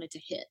adulthood you wanted to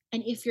hit.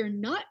 And if you're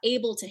not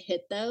able to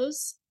hit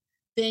those,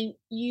 then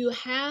you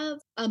have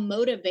a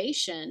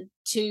motivation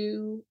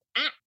to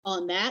act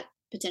on that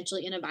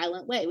potentially in a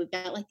violent way. We've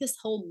got like this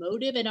whole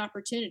motive and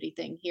opportunity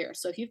thing here.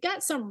 So if you've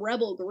got some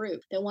rebel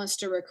group that wants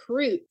to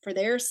recruit for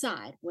their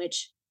side,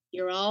 which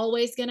you're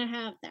always going to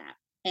have that,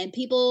 and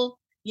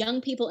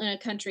young people in a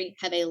country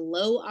have a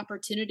low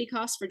opportunity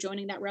cost for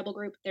joining that rebel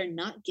group, they're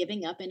not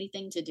giving up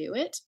anything to do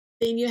it,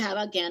 then you have,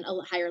 again,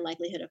 a higher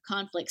likelihood of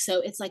conflict. So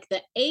it's like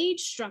the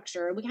age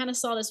structure, we kind of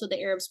saw this with the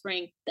Arab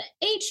Spring, the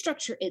age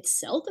structure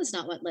itself is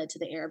not what led to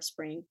the Arab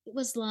Spring. It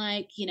was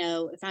like,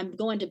 if I'm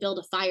going to build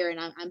a fire and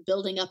I'm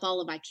building up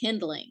all of my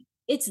kindling,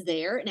 it's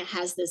there and it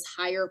has this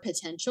higher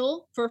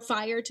potential for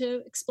fire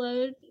to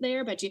explode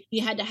there, but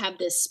you had to have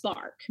this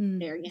spark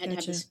there. You had to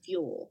have this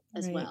fuel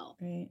as well.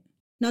 Right.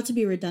 Not to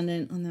be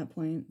redundant on that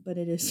point, but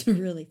it is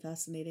really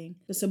fascinating.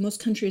 So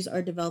most countries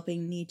are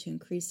developing need to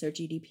increase their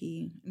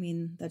GDP. I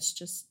mean, that's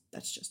just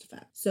a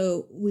fact.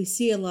 So we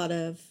see a lot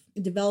of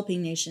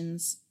developing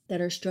nations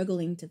that are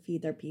struggling to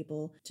feed their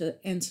people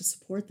and to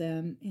support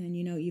them. And,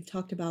 you've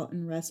talked about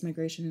unrest,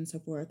 migration, and so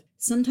forth.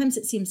 Sometimes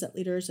it seems that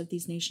leaders of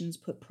these nations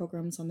put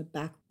programs on the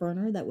back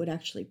burner that would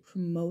actually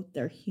promote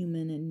their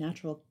human and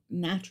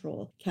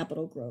natural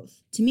capital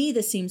growth. To me,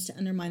 this seems to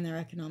undermine their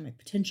economic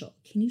potential.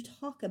 Can you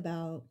talk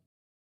about,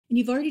 and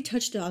you've already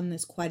touched on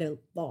this quite a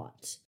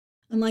lot,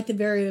 unlike the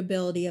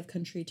variability of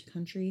country to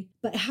country,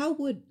 but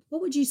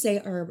what would you say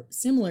are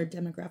similar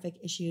demographic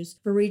issues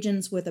for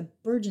regions with a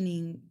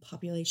burgeoning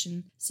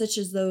population, such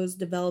as those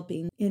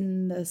developing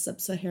in the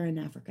sub-Saharan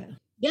Africa?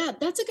 Yeah,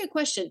 that's a good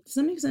question. Does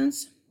that make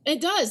sense? It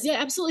does. Yeah,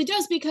 absolutely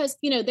does. Because,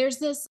 there's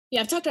this,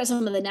 I've talked about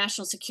some of the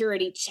national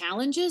security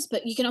challenges,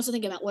 but you can also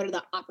think about what are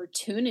the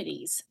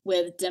opportunities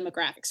with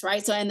demographics,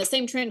 right? So, and the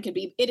same trend could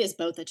be, it is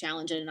both a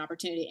challenge and an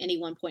opportunity at any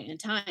one point in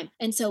time.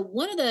 And so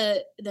one of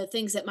the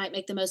things that might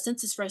make the most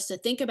sense is for us to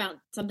think about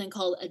something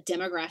called a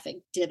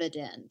demographic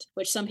dividend,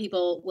 which some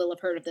people will have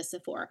heard of this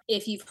before.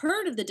 If you've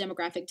heard of the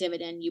demographic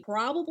dividend, you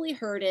probably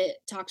heard it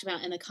talked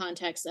about in the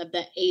context of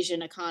the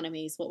Asian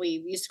economies, what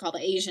we used to call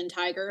the Asian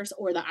tigers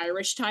or the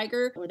Irish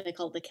tiger, or they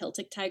call it the the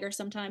Celtic tiger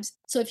sometimes.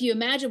 So if you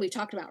imagine, we've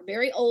talked about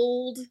very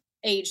old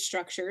age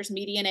structures,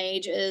 median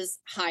age is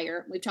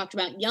higher. We've talked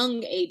about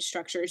young age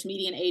structures,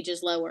 median age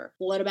is lower.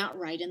 What about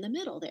right in the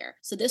middle there?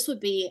 So this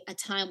would be a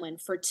time when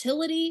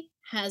fertility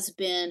has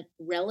been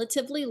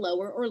relatively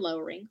lower or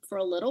lowering for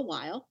a little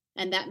while.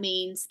 And that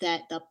means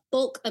that the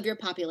bulk of your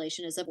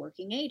population is of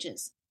working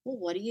ages. Well,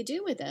 what do you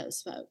do with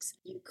those folks?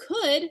 You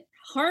could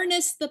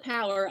harness the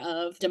power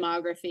of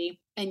demography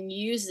and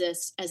use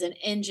this as an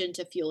engine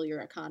to fuel your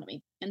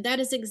economy. And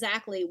that is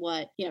exactly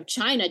what,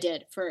 China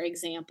did, for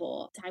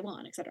example,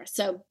 Taiwan, et cetera.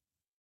 So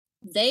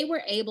they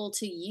were able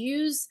to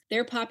use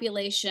their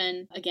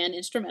population, again,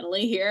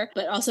 instrumentally here,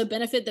 but also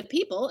benefit the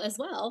people as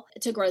well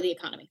to grow the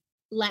economy.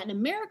 Latin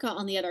America,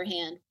 on the other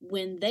hand,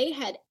 when they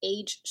had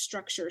age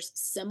structures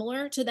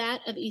similar to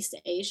that of East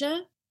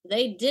Asia,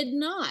 they did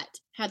not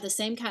have the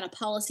same kind of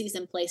policies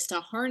in place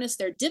to harness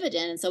their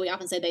dividend. And so we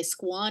often say they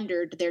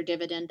squandered their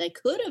dividend. They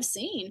could have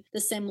seen the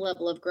same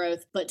level of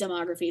growth, but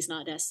demography is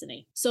not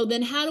destiny. So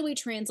then how do we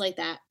translate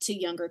that to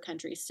younger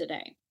countries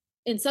today?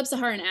 In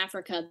sub-Saharan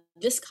Africa,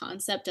 this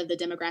concept of the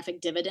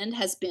demographic dividend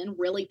has been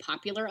really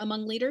popular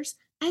among leaders,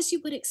 as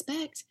you would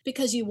expect,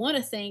 because you want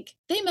to think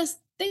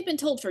they've been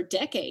told for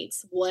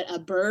decades what a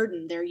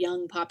burden their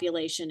young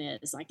population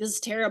is. Like, this is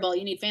terrible.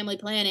 You need family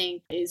planning.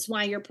 It's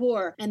why you're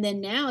poor. And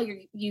then now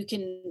you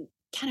can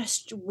kind of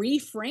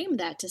reframe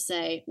that to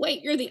say,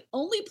 wait, you're the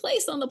only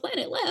place on the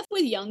planet left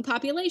with young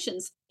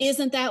populations.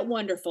 Isn't that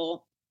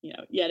wonderful?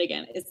 Yet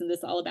again, isn't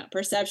this all about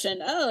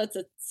perception? Oh, it's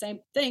the same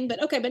thing,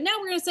 but okay. But now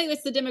we're going to say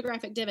it's the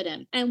demographic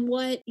dividend. And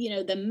what,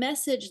 the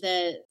message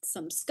that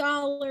some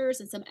scholars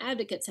and some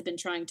advocates have been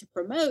trying to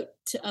promote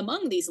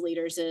among these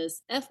leaders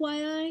is,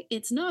 FYI,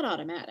 it's not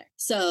automatic.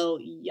 So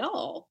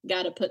y'all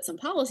got to put some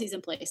policies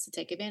in place to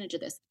take advantage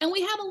of this. And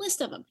we have a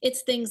list of them.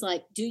 It's things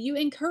like, do you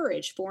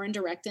encourage foreign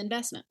direct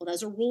investment? Well,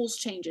 those are rules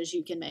changes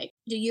you can make.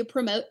 Do you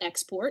promote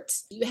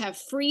exports? Do you have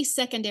free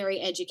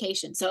secondary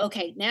education? So,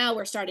 okay, now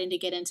we're starting to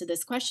get into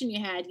this question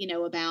you had,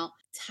 about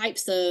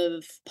types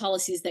of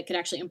policies that could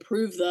actually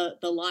improve the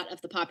lot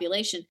of the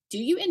population. Do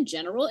you in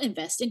general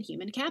invest in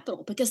human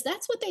capital? Because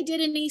that's what they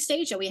did in East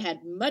Asia. We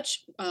had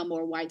much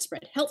more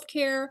widespread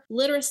healthcare,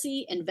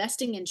 literacy,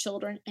 investing in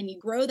children, and you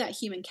grow that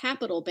human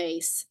capital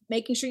base,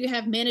 making sure you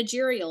have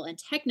managerial and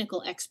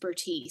technical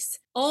expertise.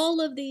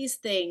 All of these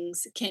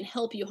things can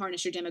help you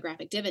harness your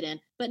demographic dividend,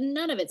 but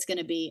none of it's going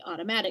to be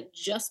automatic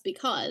just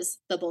because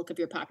the bulk of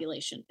your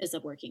population is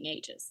of working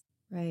ages.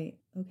 Right.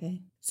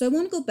 Okay. So I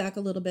want to go back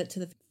a little bit to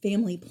the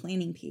family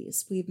planning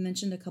piece. We've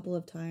mentioned a couple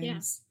of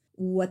times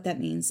what that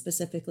means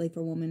specifically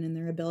for women and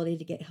their ability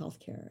to get health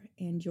care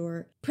and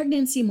your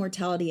pregnancy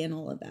mortality and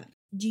all of that.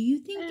 Do you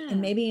think, and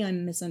maybe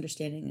I'm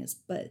misunderstanding this,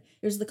 but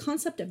there's the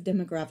concept of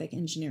demographic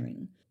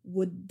engineering.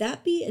 Would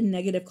that be a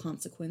negative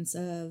consequence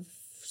of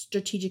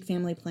strategic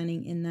family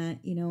planning in that,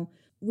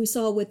 we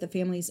saw with the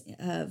families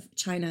of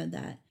China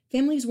that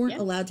families weren't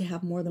allowed to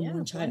have more than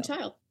one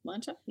child.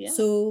 One child. Yeah.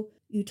 So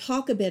you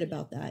talk a bit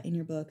about that in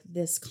your book,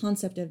 this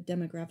concept of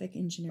demographic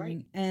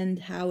engineering and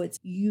how it's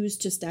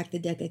used to stack the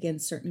deck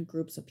against certain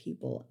groups of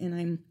people.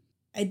 And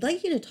I'd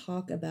like you to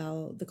talk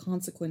about the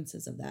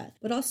consequences of that,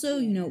 but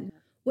also,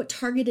 what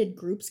targeted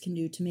groups can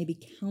do to maybe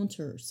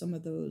counter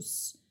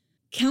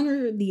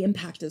the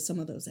impact of some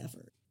of those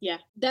efforts. Yeah,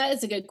 that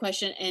is a good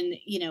question. And,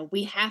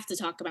 we have to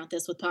talk about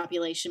this with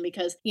population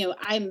because,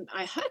 I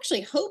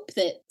actually hope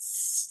that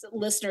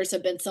listeners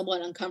have been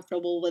somewhat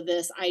uncomfortable with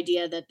this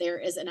idea that there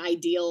is an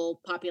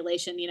ideal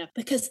population,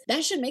 because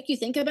that should make you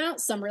think about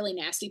some really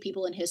nasty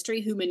people in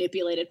history who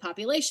manipulated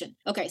population.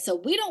 Okay,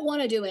 so we don't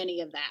want to do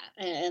any of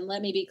that. And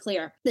let me be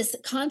clear. This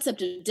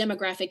concept of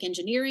demographic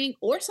engineering,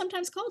 or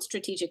sometimes called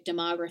strategic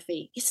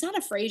demography, it's not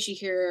a phrase you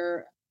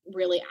hear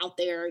really out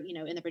there,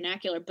 in the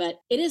vernacular, but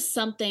it is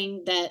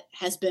something that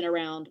has been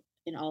around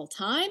in all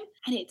time,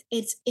 and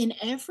it's in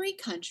every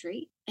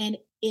country, and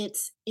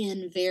it's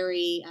in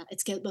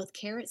it's got both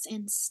carrots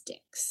and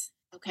sticks.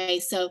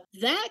 Okay, so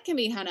that can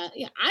be kind of,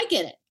 I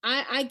get it.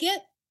 I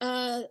get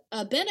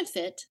a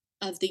benefit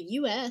of the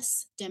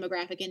U.S.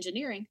 demographic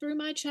engineering through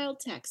my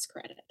child tax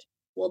credit.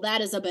 Well,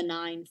 that is a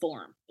benign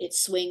form. It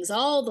swings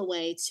all the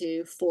way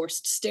to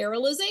forced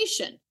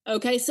sterilization.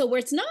 Okay, so where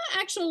it's not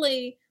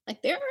actually,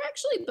 they're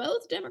actually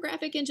both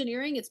demographic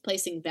engineering. It's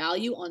placing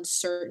value on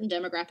certain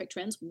demographic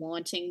trends,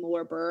 wanting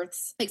more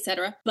births,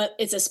 etc. But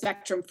it's a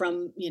spectrum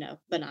from,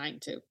 benign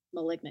to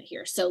malignant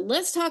here. So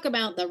let's talk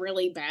about the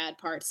really bad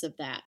parts of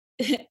that.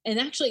 And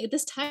actually,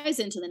 this ties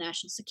into the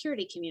national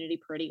security community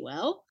pretty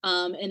well,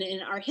 and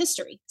in our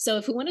history. So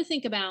if we want to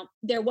think about,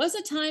 there was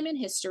a time in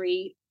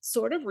history,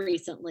 sort of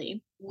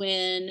recently,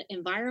 when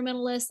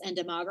environmentalists and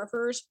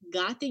demographers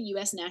got the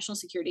U.S. national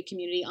security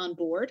community on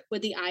board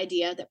with the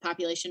idea that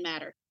population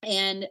mattered.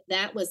 And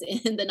that was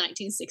in the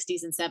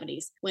 1960s and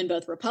 70s, when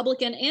both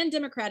Republican and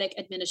Democratic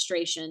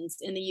administrations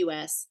in the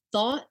U.S.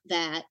 thought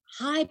that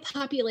high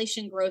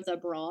population growth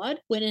abroad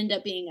would end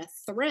up being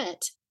a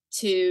threat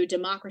to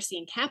democracy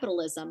and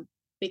capitalism,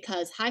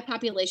 because high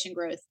population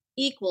growth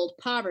equaled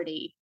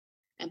poverty,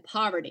 and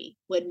poverty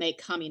would make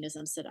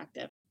communism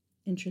seductive.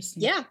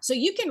 Interesting. Yeah. So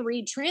you can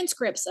read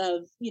transcripts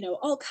of,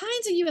 all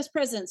kinds of US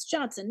presidents,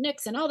 Johnson,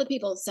 Nixon, all the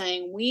people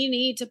saying we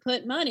need to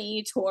put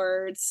money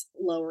towards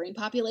lowering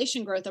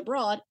population growth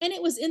abroad. And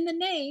it was in the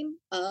name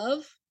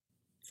of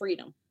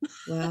freedom.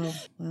 Wow.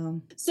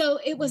 Wow. So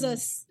it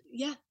was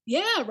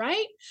yeah,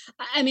 right.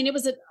 I mean,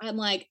 I'm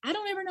like, I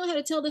don't ever know how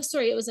to tell this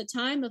story. It was a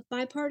time of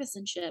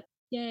bipartisanship.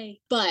 Yay.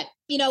 But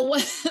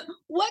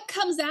what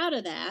comes out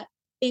of that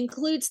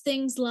includes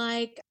things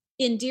like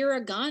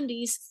Indira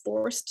Gandhi's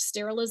forced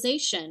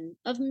sterilization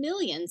of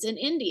millions in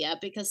India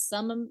because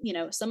some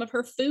of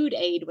her food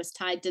aid was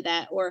tied to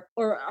that, or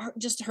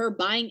just her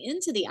buying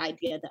into the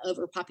idea that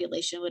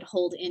overpopulation would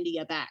hold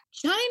India back.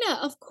 China,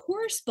 of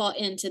course, bought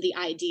into the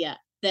idea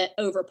that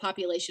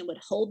overpopulation would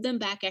hold them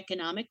back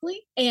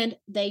economically, and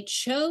they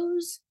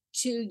chose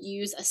to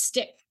use a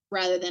stick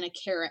rather than a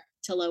carrot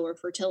to lower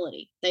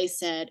fertility. They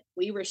said,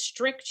 we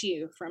restrict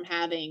you from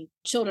having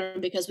children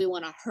because we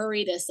want to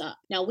hurry this up.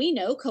 Now, we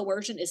know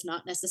coercion is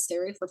not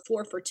necessary for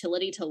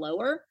fertility to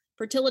lower.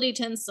 Fertility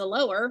tends to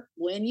lower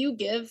when you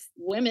give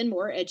women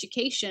more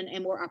education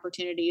and more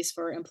opportunities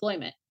for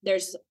employment.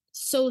 There's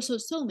so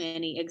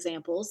many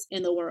examples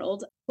in the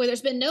world where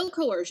there's been no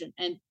coercion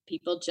and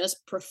people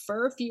just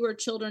prefer fewer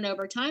children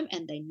over time,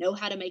 and they know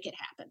how to make it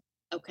happen.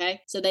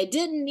 Okay. So they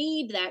didn't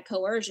need that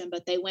coercion,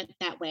 but they went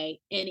that way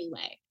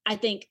anyway. I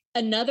think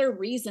another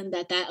reason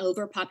that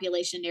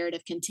overpopulation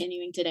narrative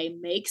continuing today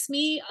makes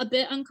me a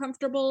bit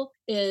uncomfortable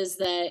is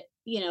that,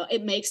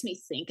 it makes me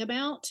think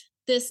about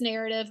this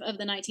narrative of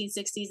the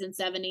 1960s and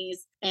 70s.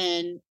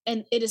 And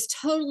it is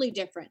totally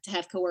different to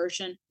have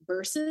coercion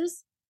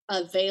versus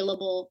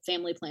available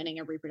family planning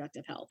and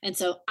reproductive health. And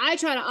so I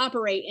try to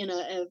operate in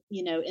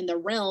in the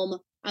realm.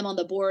 I'm on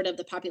the board of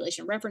the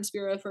Population Reference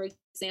Bureau, for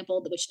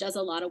example, which does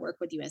a lot of work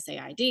with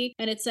USAID.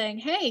 And it's saying,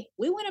 hey,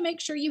 we want to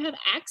make sure you have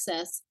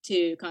access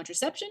to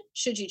contraception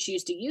should you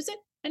choose to use it.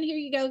 And here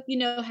you go, you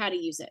know how to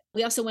use it.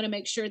 We also want to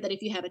make sure that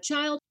if you have a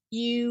child,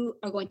 you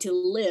are going to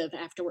live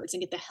afterwards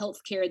and get the health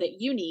care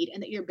that you need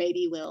and that your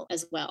baby will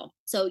as well.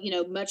 So,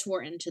 much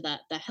more into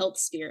the health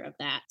sphere of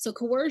that. So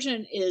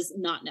coercion is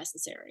not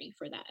necessary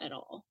for that at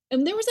all.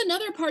 And there was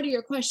another part of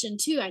your question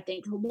too, I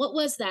think. What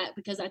was that?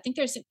 Because I think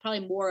there's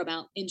probably more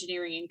about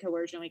engineering and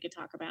coercion we could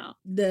talk about.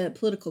 The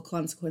political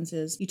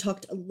consequences. You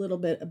talked a little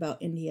bit about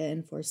India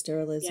and forced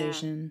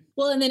sterilization. Yeah.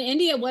 Well, and then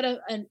India, what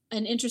an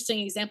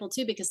interesting example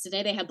too, because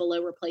today they have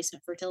below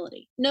replacement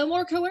fertility. No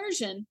more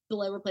coercion,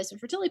 below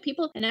replacement fertility.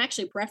 People, and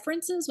actually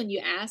preferences, when you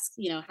ask,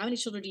 how many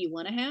children do you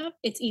want to have?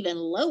 It's even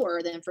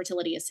lower than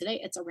fertility is today.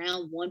 It's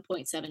around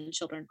 1.7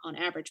 children on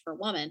average per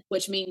woman,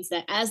 which means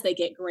that as they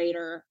get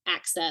greater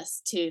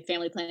access to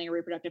family planning and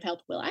reproductive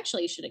health,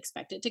 you should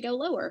expect it to go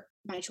lower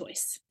by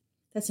choice.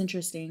 That's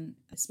interesting,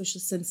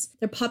 especially since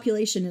their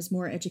population is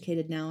more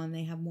educated now and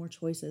they have more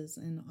choices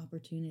and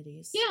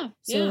opportunities. Yeah.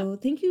 So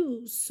thank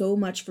you so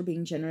much for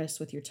being generous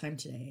with your time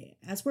today.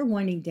 As we're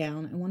winding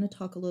down, I want to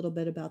talk a little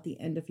bit about the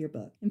end of your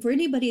book. And for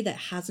anybody that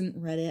hasn't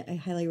read it, I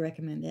highly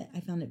recommend it.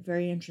 I found it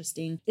very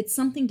interesting. It's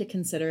something to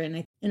consider,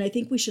 and I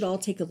think we should all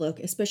take a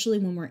look, especially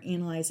when we're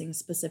analyzing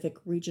specific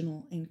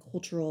regional and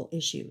cultural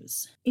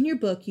issues. In your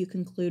book, you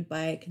conclude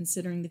by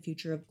considering the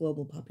future of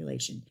global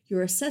population.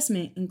 Your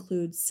assessment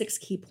includes 6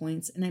 key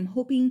points, and I'm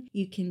hoping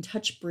you can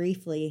touch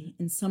briefly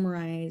and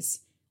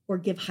summarize or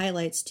give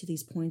highlights to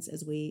these points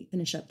as we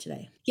finish up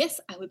today. Yes,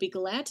 I would be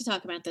glad to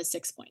talk about those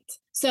 6 points.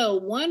 So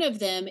one of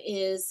them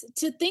is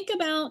to think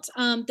about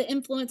the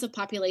influence of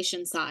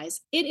population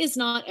size. It is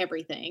not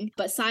everything,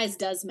 but size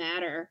does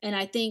matter. And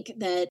I think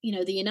that,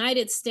 the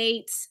United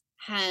States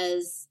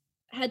has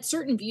had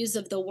certain views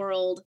of the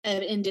world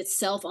and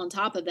itself on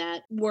top of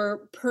that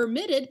were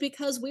permitted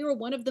because we were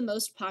one of the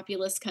most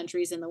populous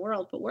countries in the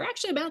world. But we're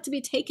actually about to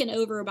be taken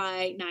over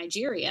by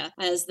Nigeria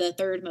as the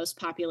 3rd most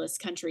populous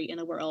country in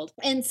the world.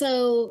 And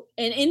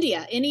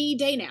India, any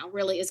day now,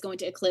 really is going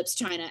to eclipse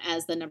China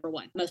as the number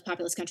 1 most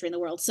populous country in the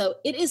world. So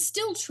it is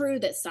still true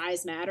that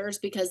size matters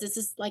because this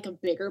is like a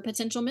bigger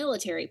potential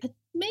military, but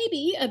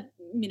maybe a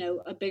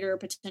bigger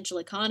potential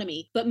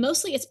economy, but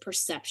mostly it's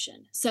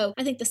perception. So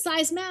I think the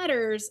size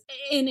matters,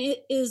 and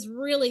it is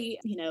really,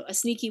 a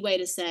sneaky way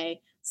to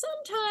say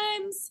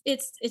sometimes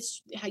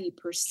it's how you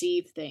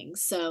perceive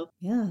things. So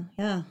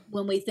yeah.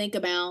 When we think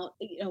about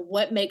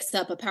what makes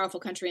up a powerful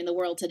country in the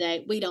world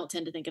today, we don't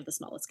tend to think of the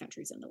smallest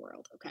countries in the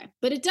world. Okay,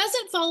 but it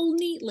doesn't fall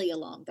neatly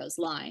along those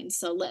lines.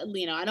 So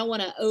I don't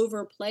want to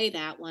overplay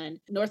that one.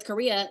 North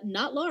Korea,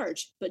 not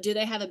large, but do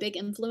they have a big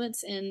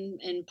influence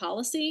in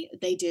policy?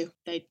 They do.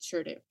 They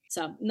sure do.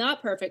 So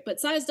not perfect, but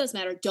size does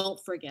matter. Don't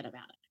forget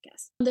about it.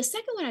 Guess. The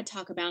second one I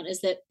talk about is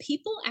that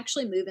people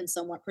actually move in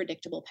somewhat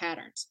predictable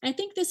patterns. I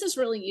think this is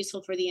really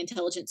useful for the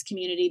intelligence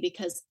community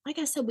because, like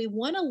I said, we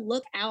want to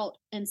look out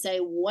and say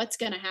what's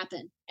going to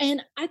happen.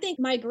 And I think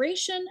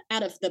migration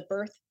out of the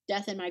birth,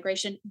 death, and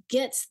migration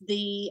gets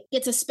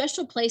a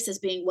special place as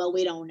being, well,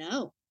 we don't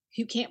know.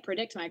 You can't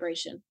predict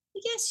migration.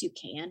 Yes, you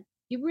can.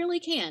 You really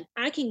can.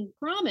 I can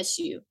promise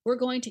you we're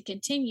going to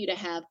continue to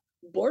have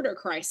border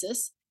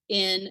crisis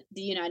in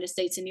the United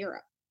States and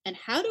Europe. And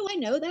how do I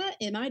know that?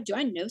 Do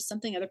I know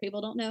something other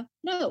people don't know?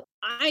 No,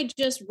 I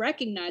just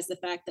recognize the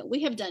fact that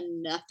we have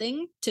done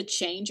nothing to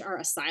change our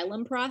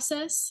asylum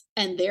process.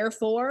 And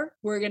therefore,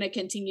 we're going to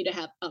continue to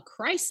have a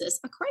crisis.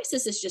 A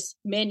crisis is just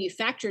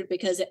manufactured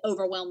because it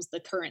overwhelms the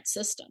current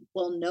system.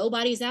 Well,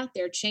 nobody's out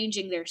there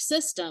changing their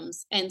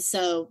systems. And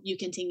so you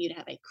continue to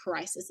have a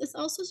crisis. It's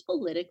also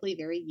politically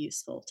very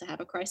useful to have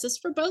a crisis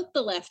for both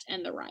the left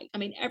and the right. I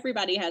mean,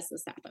 everybody has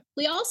this happen.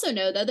 We also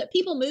know, though, that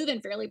people move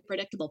in fairly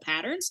predictable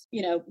patterns.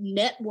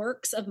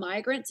 Networks of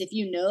migrants. If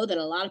you know that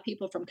a lot of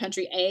people from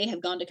country A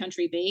have gone to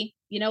country B,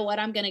 you know what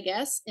I'm going to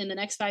guess? In the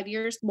next 5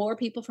 years, more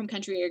people from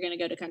country A are going to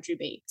go to country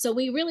B. So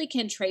we really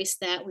can trace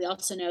that. We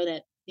also know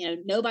that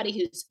nobody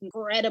who's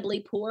incredibly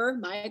poor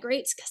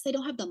migrates because they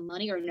don't have the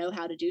money or know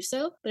how to do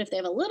so. But if they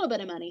have a little bit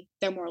of money,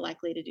 they're more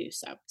likely to do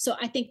so. So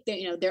I think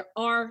that, there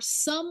are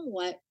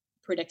somewhat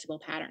predictable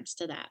patterns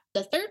to that.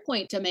 The third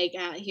point to make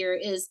out here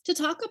is to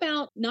talk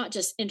about not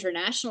just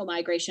international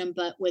migration,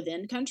 but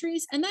within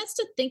countries. And that's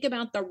to think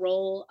about the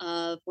role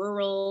of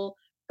rural,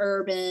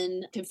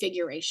 urban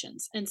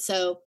configurations. And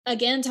so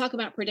again, talk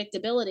about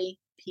predictability.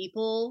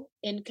 People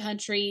in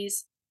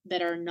countries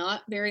that are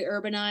not very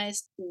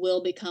urbanized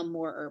will become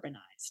more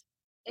urbanized.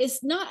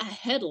 It's not a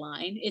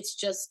headline. It's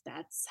just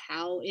that's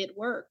how it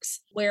works.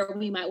 Where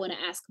we might want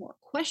to ask more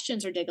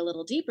questions or dig a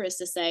little deeper is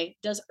to say,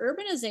 does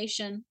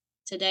urbanization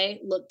today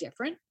look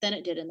different than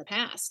it did in the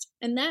past?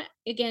 And that,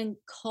 again,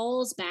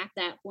 calls back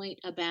that point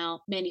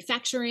about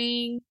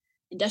manufacturing,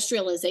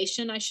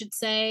 industrialization, I should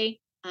say,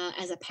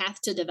 as a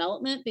path to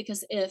development.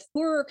 Because if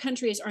poorer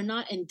countries are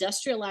not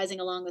industrializing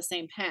along the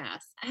same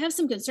path, I have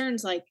some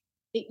concerns. Like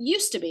it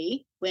used to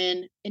be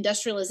when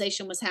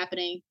industrialization was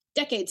happening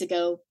decades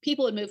ago,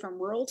 people would move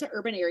from rural to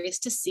urban areas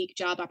to seek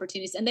job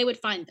opportunities, and they would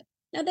find them.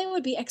 Now, they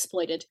would be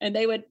exploited and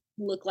they would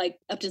look like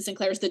Upton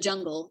Sinclair's The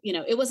Jungle.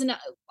 It wasn't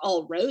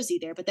all rosy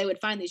there, but they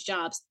would find these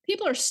jobs.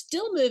 People are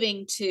still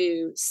moving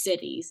to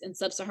cities in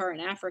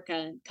sub-Saharan Africa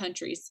and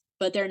countries,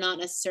 but they're not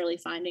necessarily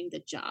finding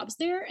the jobs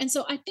there. And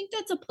so I think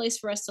that's a place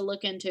for us to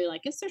look into,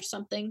 like, is there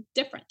something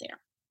different there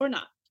or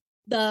not?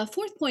 The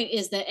fourth point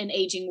is that an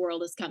aging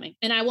world is coming.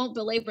 And I won't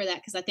belabor that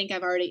because I think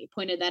I've already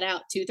pointed that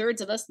out.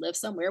 2/3 of us live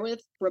somewhere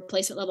with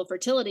replacement level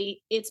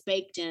fertility. It's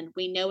baked in.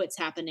 We know it's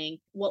happening.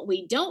 What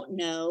we don't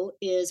know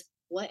is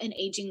what an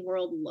aging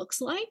world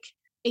looks like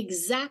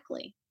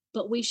exactly.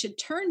 But we should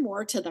turn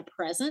more to the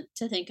present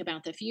to think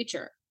about the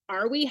future.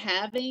 Are we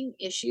having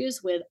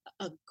issues with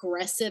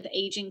aggressive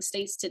aging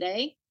states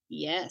today?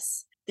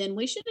 Yes. Then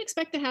we should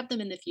expect to have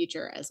them in the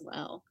future as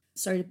well.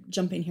 Sorry to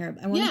jump in here.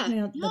 I want to point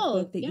out the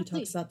book that you talked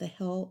please. about, the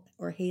HEL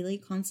or Haley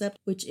concept,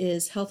 which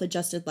is health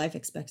adjusted life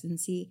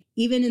expectancy.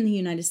 Even in the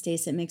United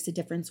States, it makes a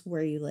difference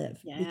where you live.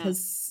 Yeah.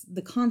 Because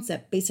the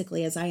concept,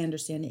 basically, as I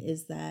understand it,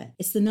 is that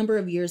it's the number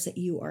of years that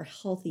you are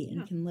healthy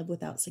and can live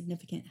without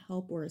significant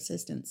help or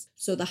assistance.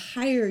 So the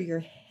higher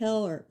your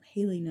HEL or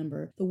Haley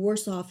number, the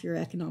worse off your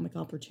economic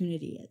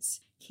opportunity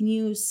is. Can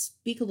you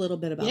speak a little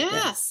bit about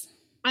this?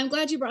 I'm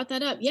glad you brought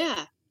that up.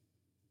 Yeah.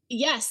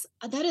 Yes,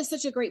 that is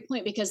such a great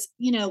point because,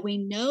 we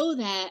know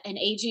that an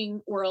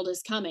aging world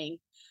is coming,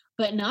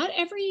 but not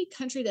every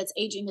country that's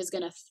aging is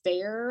going to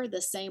fare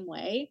the same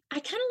way. I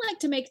kind of like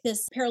to make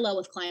this parallel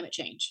with climate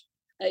change.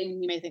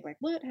 You may think like,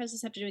 what? How does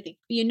this have to do with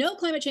anything? But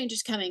climate change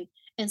is coming.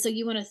 And so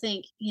you want to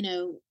think,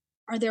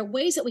 are there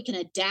ways that we can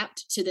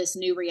adapt to this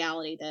new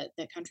reality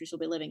that countries will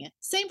be living in?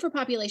 Same for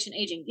population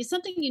aging. It's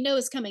something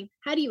is coming.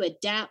 How do you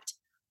adapt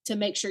to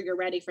make sure you're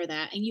ready for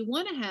that? And you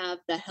want to have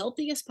the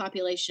healthiest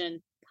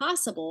population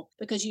possible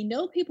because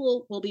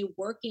people will be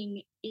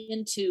working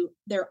into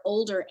their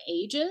older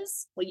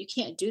ages. Well, you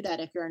can't do that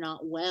if you're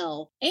not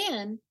well.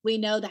 And we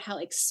know that how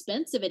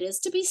expensive it is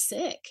to be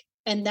sick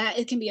and that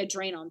it can be a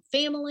drain on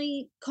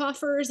family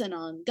coffers and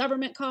on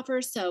government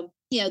coffers. So,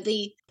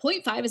 the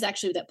point 5 is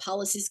actually that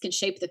policies can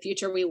shape the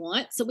future we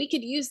want. So we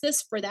could use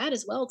this for that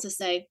as well to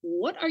say,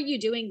 what are you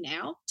doing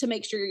now to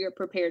make sure you're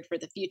prepared for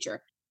the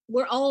future?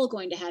 We're all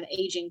going to have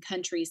aging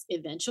countries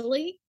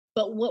eventually,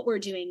 but what we're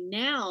doing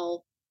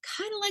now,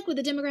 kind of like with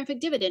the demographic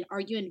dividend, are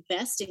you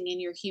investing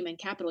in your human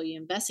capital? Are you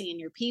investing in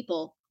your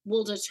people?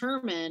 Will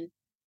determine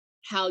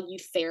how you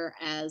fare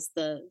as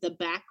the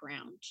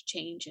background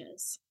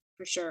changes,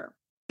 for sure.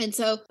 And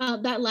so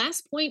that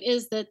last point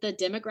is that the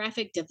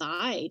demographic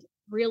divide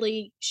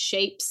really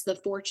shapes the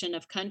fortune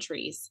of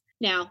countries.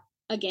 Now,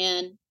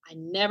 again, I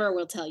never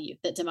will tell you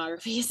that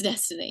demography is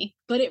destiny,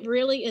 but it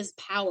really is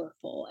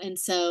powerful. And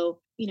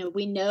so,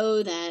 we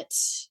know that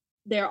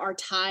there are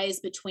ties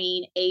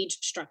between age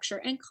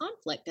structure and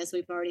conflict, as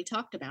we've already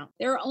talked about.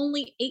 There are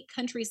only 8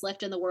 countries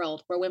left in the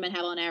world where women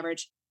have on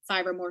average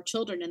 5 or more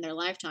children in their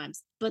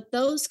lifetimes. But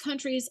those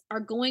countries are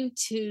going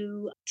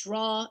to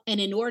draw an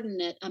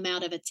inordinate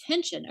amount of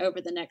attention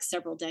over the next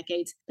several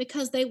decades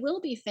because they will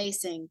be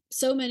facing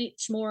so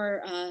much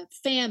more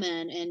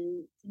famine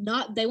and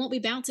they won't be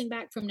bouncing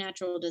back from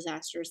natural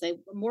disasters. They're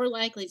more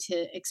likely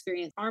to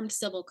experience armed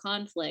civil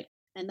conflict.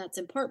 And that's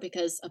in part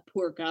because of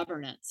poor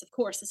governance. Of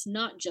course, it's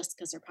not just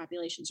because their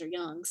populations are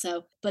young.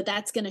 But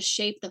that's going to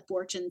shape the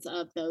fortunes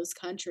of those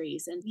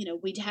countries. And,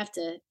 we'd have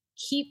to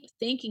keep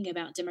thinking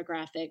about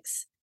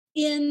demographics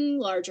in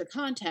larger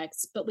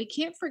contexts, but we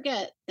can't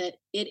forget that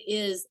it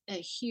is a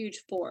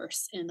huge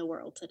force in the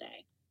world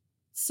today.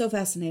 So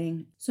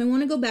fascinating. So I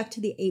want to go back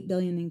to the 8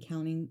 billion and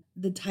counting,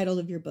 the title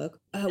of your book.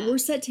 We're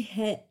set to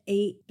hit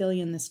 8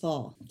 billion this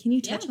fall. Can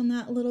you touch on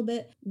that a little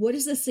bit? What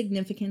is the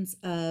significance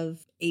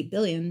of 8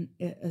 billion,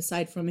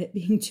 aside from it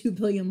being 2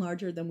 billion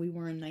larger than we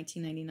were in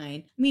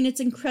 1999? I mean, it's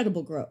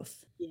incredible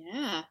growth.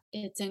 Yeah,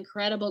 it's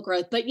incredible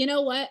growth. But you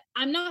know what?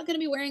 I'm not going to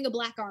be wearing a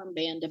black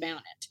armband about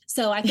it.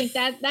 So I think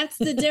that's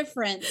the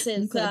difference.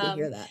 Is, I'm glad to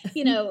hear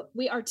that.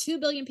 We are 2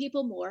 billion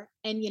people more.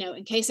 And,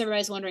 in case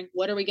everybody's wondering,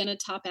 what are we going to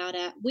top out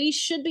at? We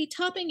should be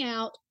topping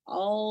out,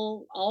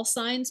 all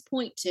signs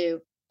point to,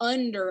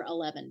 under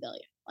 11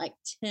 billion, like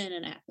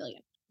 10.5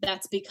 billion.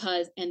 That's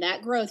because, and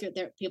that growth,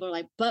 people are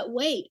like, but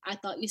wait, I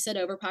thought you said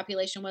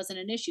overpopulation wasn't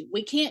an issue.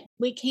 We can't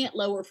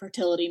lower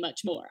fertility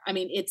much more. I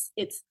mean, it's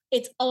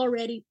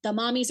already, the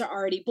mommies are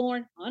already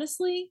born.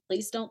 Honestly,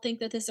 please don't think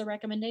that this is a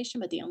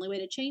recommendation, but the only way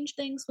to change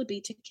things would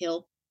be to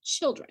kill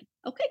children.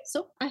 Okay,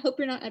 so I hope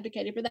you're not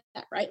advocating for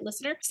that, right,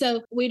 listener?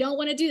 So we don't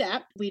want to do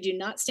that. We do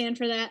not stand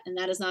for that, and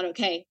that is not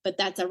okay. But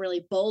that's a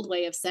really bold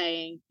way of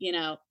saying,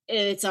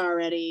 it's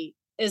already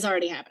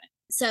happening.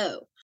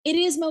 So it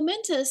is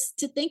momentous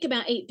to think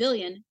about 8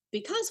 billion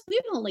because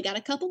we've only got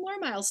a couple more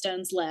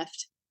milestones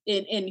left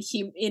in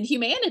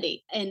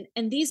humanity. And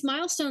these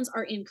milestones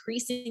are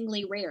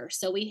increasingly rare.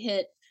 So we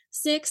hit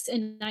 6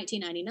 in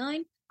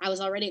 1999. I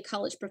was already a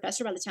college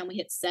professor by the time we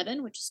hit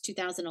 7, which is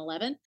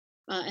 2011.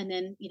 And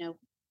then,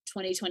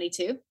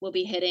 2022, we'll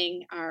be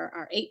hitting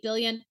our 8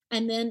 billion.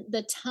 And then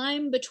the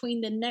time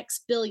between the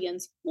next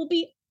billions will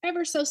be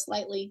ever so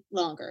slightly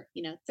longer,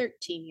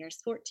 13 years,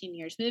 14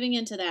 years, moving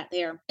into that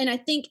there. And I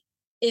think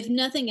if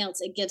nothing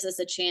else, it gives us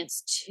a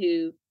chance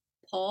to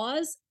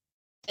pause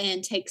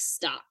and take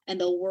stock. And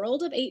the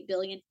world of 8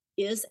 billion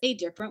is a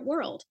different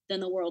world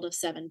than the world of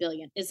 7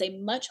 billion. It's a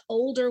much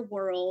older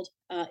world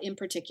in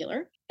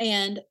particular.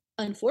 And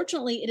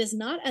unfortunately, it is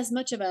not as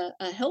much of a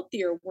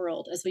healthier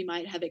world as we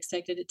might have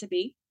expected it to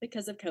be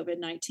because of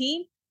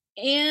COVID-19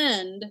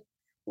 and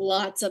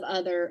lots of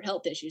other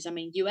health issues. I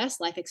mean,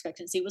 U.S. life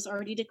expectancy was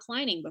already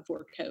declining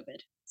before COVID.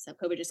 So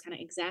COVID just kind of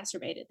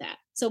exacerbated that.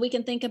 So we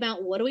can think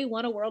about, what do we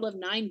want a world of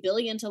 9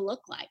 billion to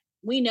look like?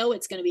 We know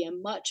it's going to be a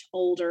much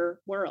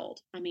older world.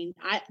 I mean,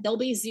 there'll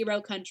be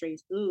 0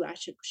 countries. Ooh,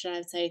 should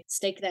I say,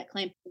 stake that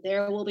claim.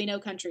 There will be no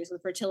countries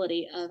with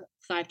fertility of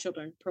 5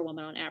 children per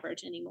woman on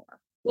average anymore.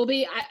 Will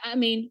be, I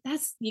mean,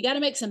 you got to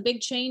make some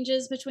big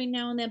changes between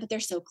now and then, but they're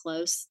so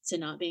close to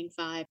not being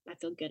 5. I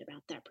feel good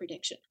about that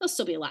prediction. There'll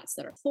still be lots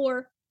that are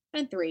 4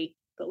 and 3,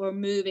 but we're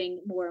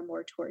moving more and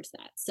more towards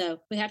that.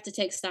 So we have to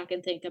take stock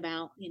and think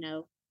about,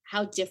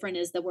 how different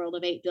is the world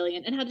of 8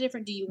 billion and how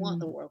different do you want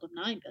the world of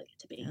 9 billion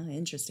to be? Oh,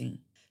 interesting.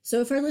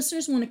 So if our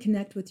listeners want to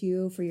connect with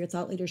you for your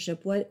thought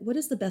leadership, what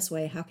is the best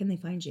way? How can they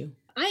find you?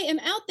 I am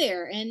out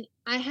there and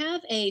I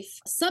have a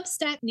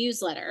Substack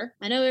newsletter.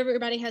 I know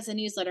everybody has a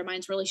newsletter.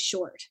 Mine's really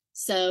short.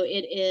 So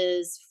it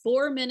is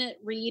 4-minute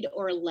read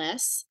or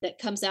less that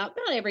comes out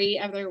about every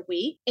other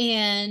week.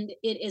 And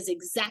it is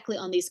exactly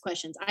on these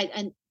questions.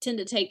 I tend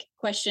to take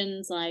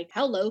questions like,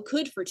 how low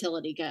could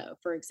fertility go,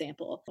 for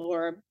example?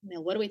 Or,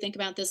 what do we think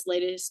about this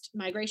latest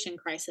migration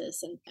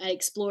crisis? And I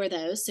explore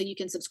those. So you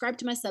can subscribe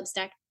to my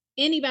Substack.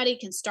 Anybody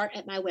can start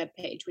at my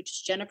webpage, which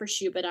is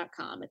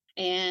jennifersciubba.com.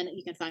 And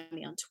you can find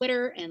me on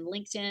Twitter and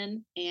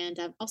LinkedIn, and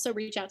also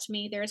reach out to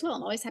me there as well.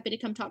 I'm always happy to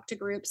come talk to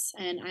groups.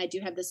 And I do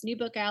have this new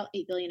book out,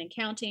 8 Billion and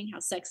Counting, How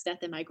Sex,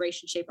 Death, and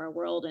Migration Shape Our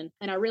World. And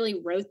I really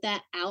wrote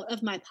that out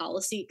of my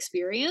policy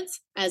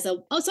experience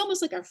it's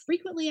almost like our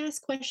frequently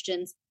asked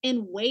questions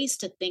and ways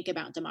to think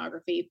about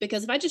demography.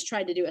 Because if I just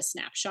tried to do a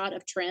snapshot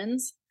of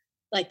trends,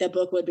 like the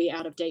book would be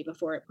out of date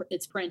before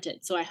it's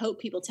printed. So I hope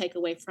people take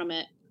away from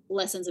it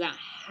lessons about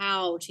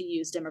how to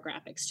use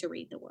demographics to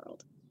read the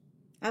world.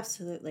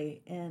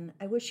 Absolutely. And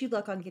I wish you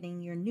luck on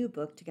getting your new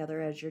book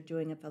together as you're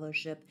doing a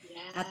fellowship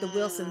at the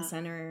Wilson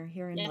Center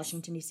here in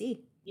Washington,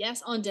 D.C.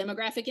 Yes, on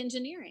demographic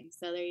engineering.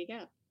 So there you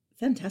go.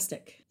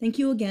 Fantastic. Thank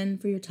you again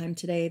for your time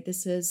today.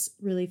 This is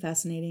really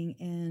fascinating,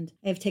 and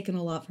I've taken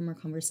a lot from our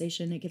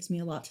conversation. It gives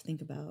me a lot to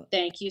think about.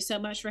 Thank you so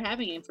much for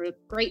having me and for a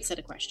great set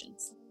of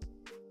questions.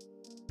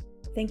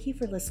 Thank you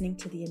for listening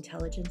to the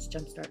Intelligence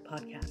Jumpstart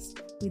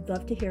podcast. We'd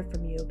love to hear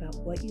from you about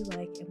what you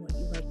like and what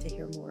you'd like to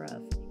hear more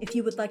of. If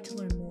you would like to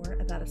learn more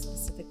about a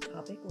specific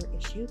topic or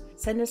issue,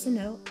 send us a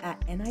note at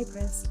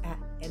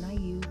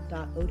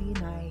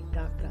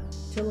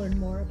nipress@niu.odni.gov. To learn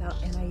more about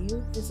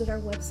NIU, visit our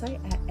website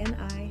at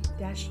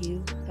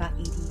ni-u.edu.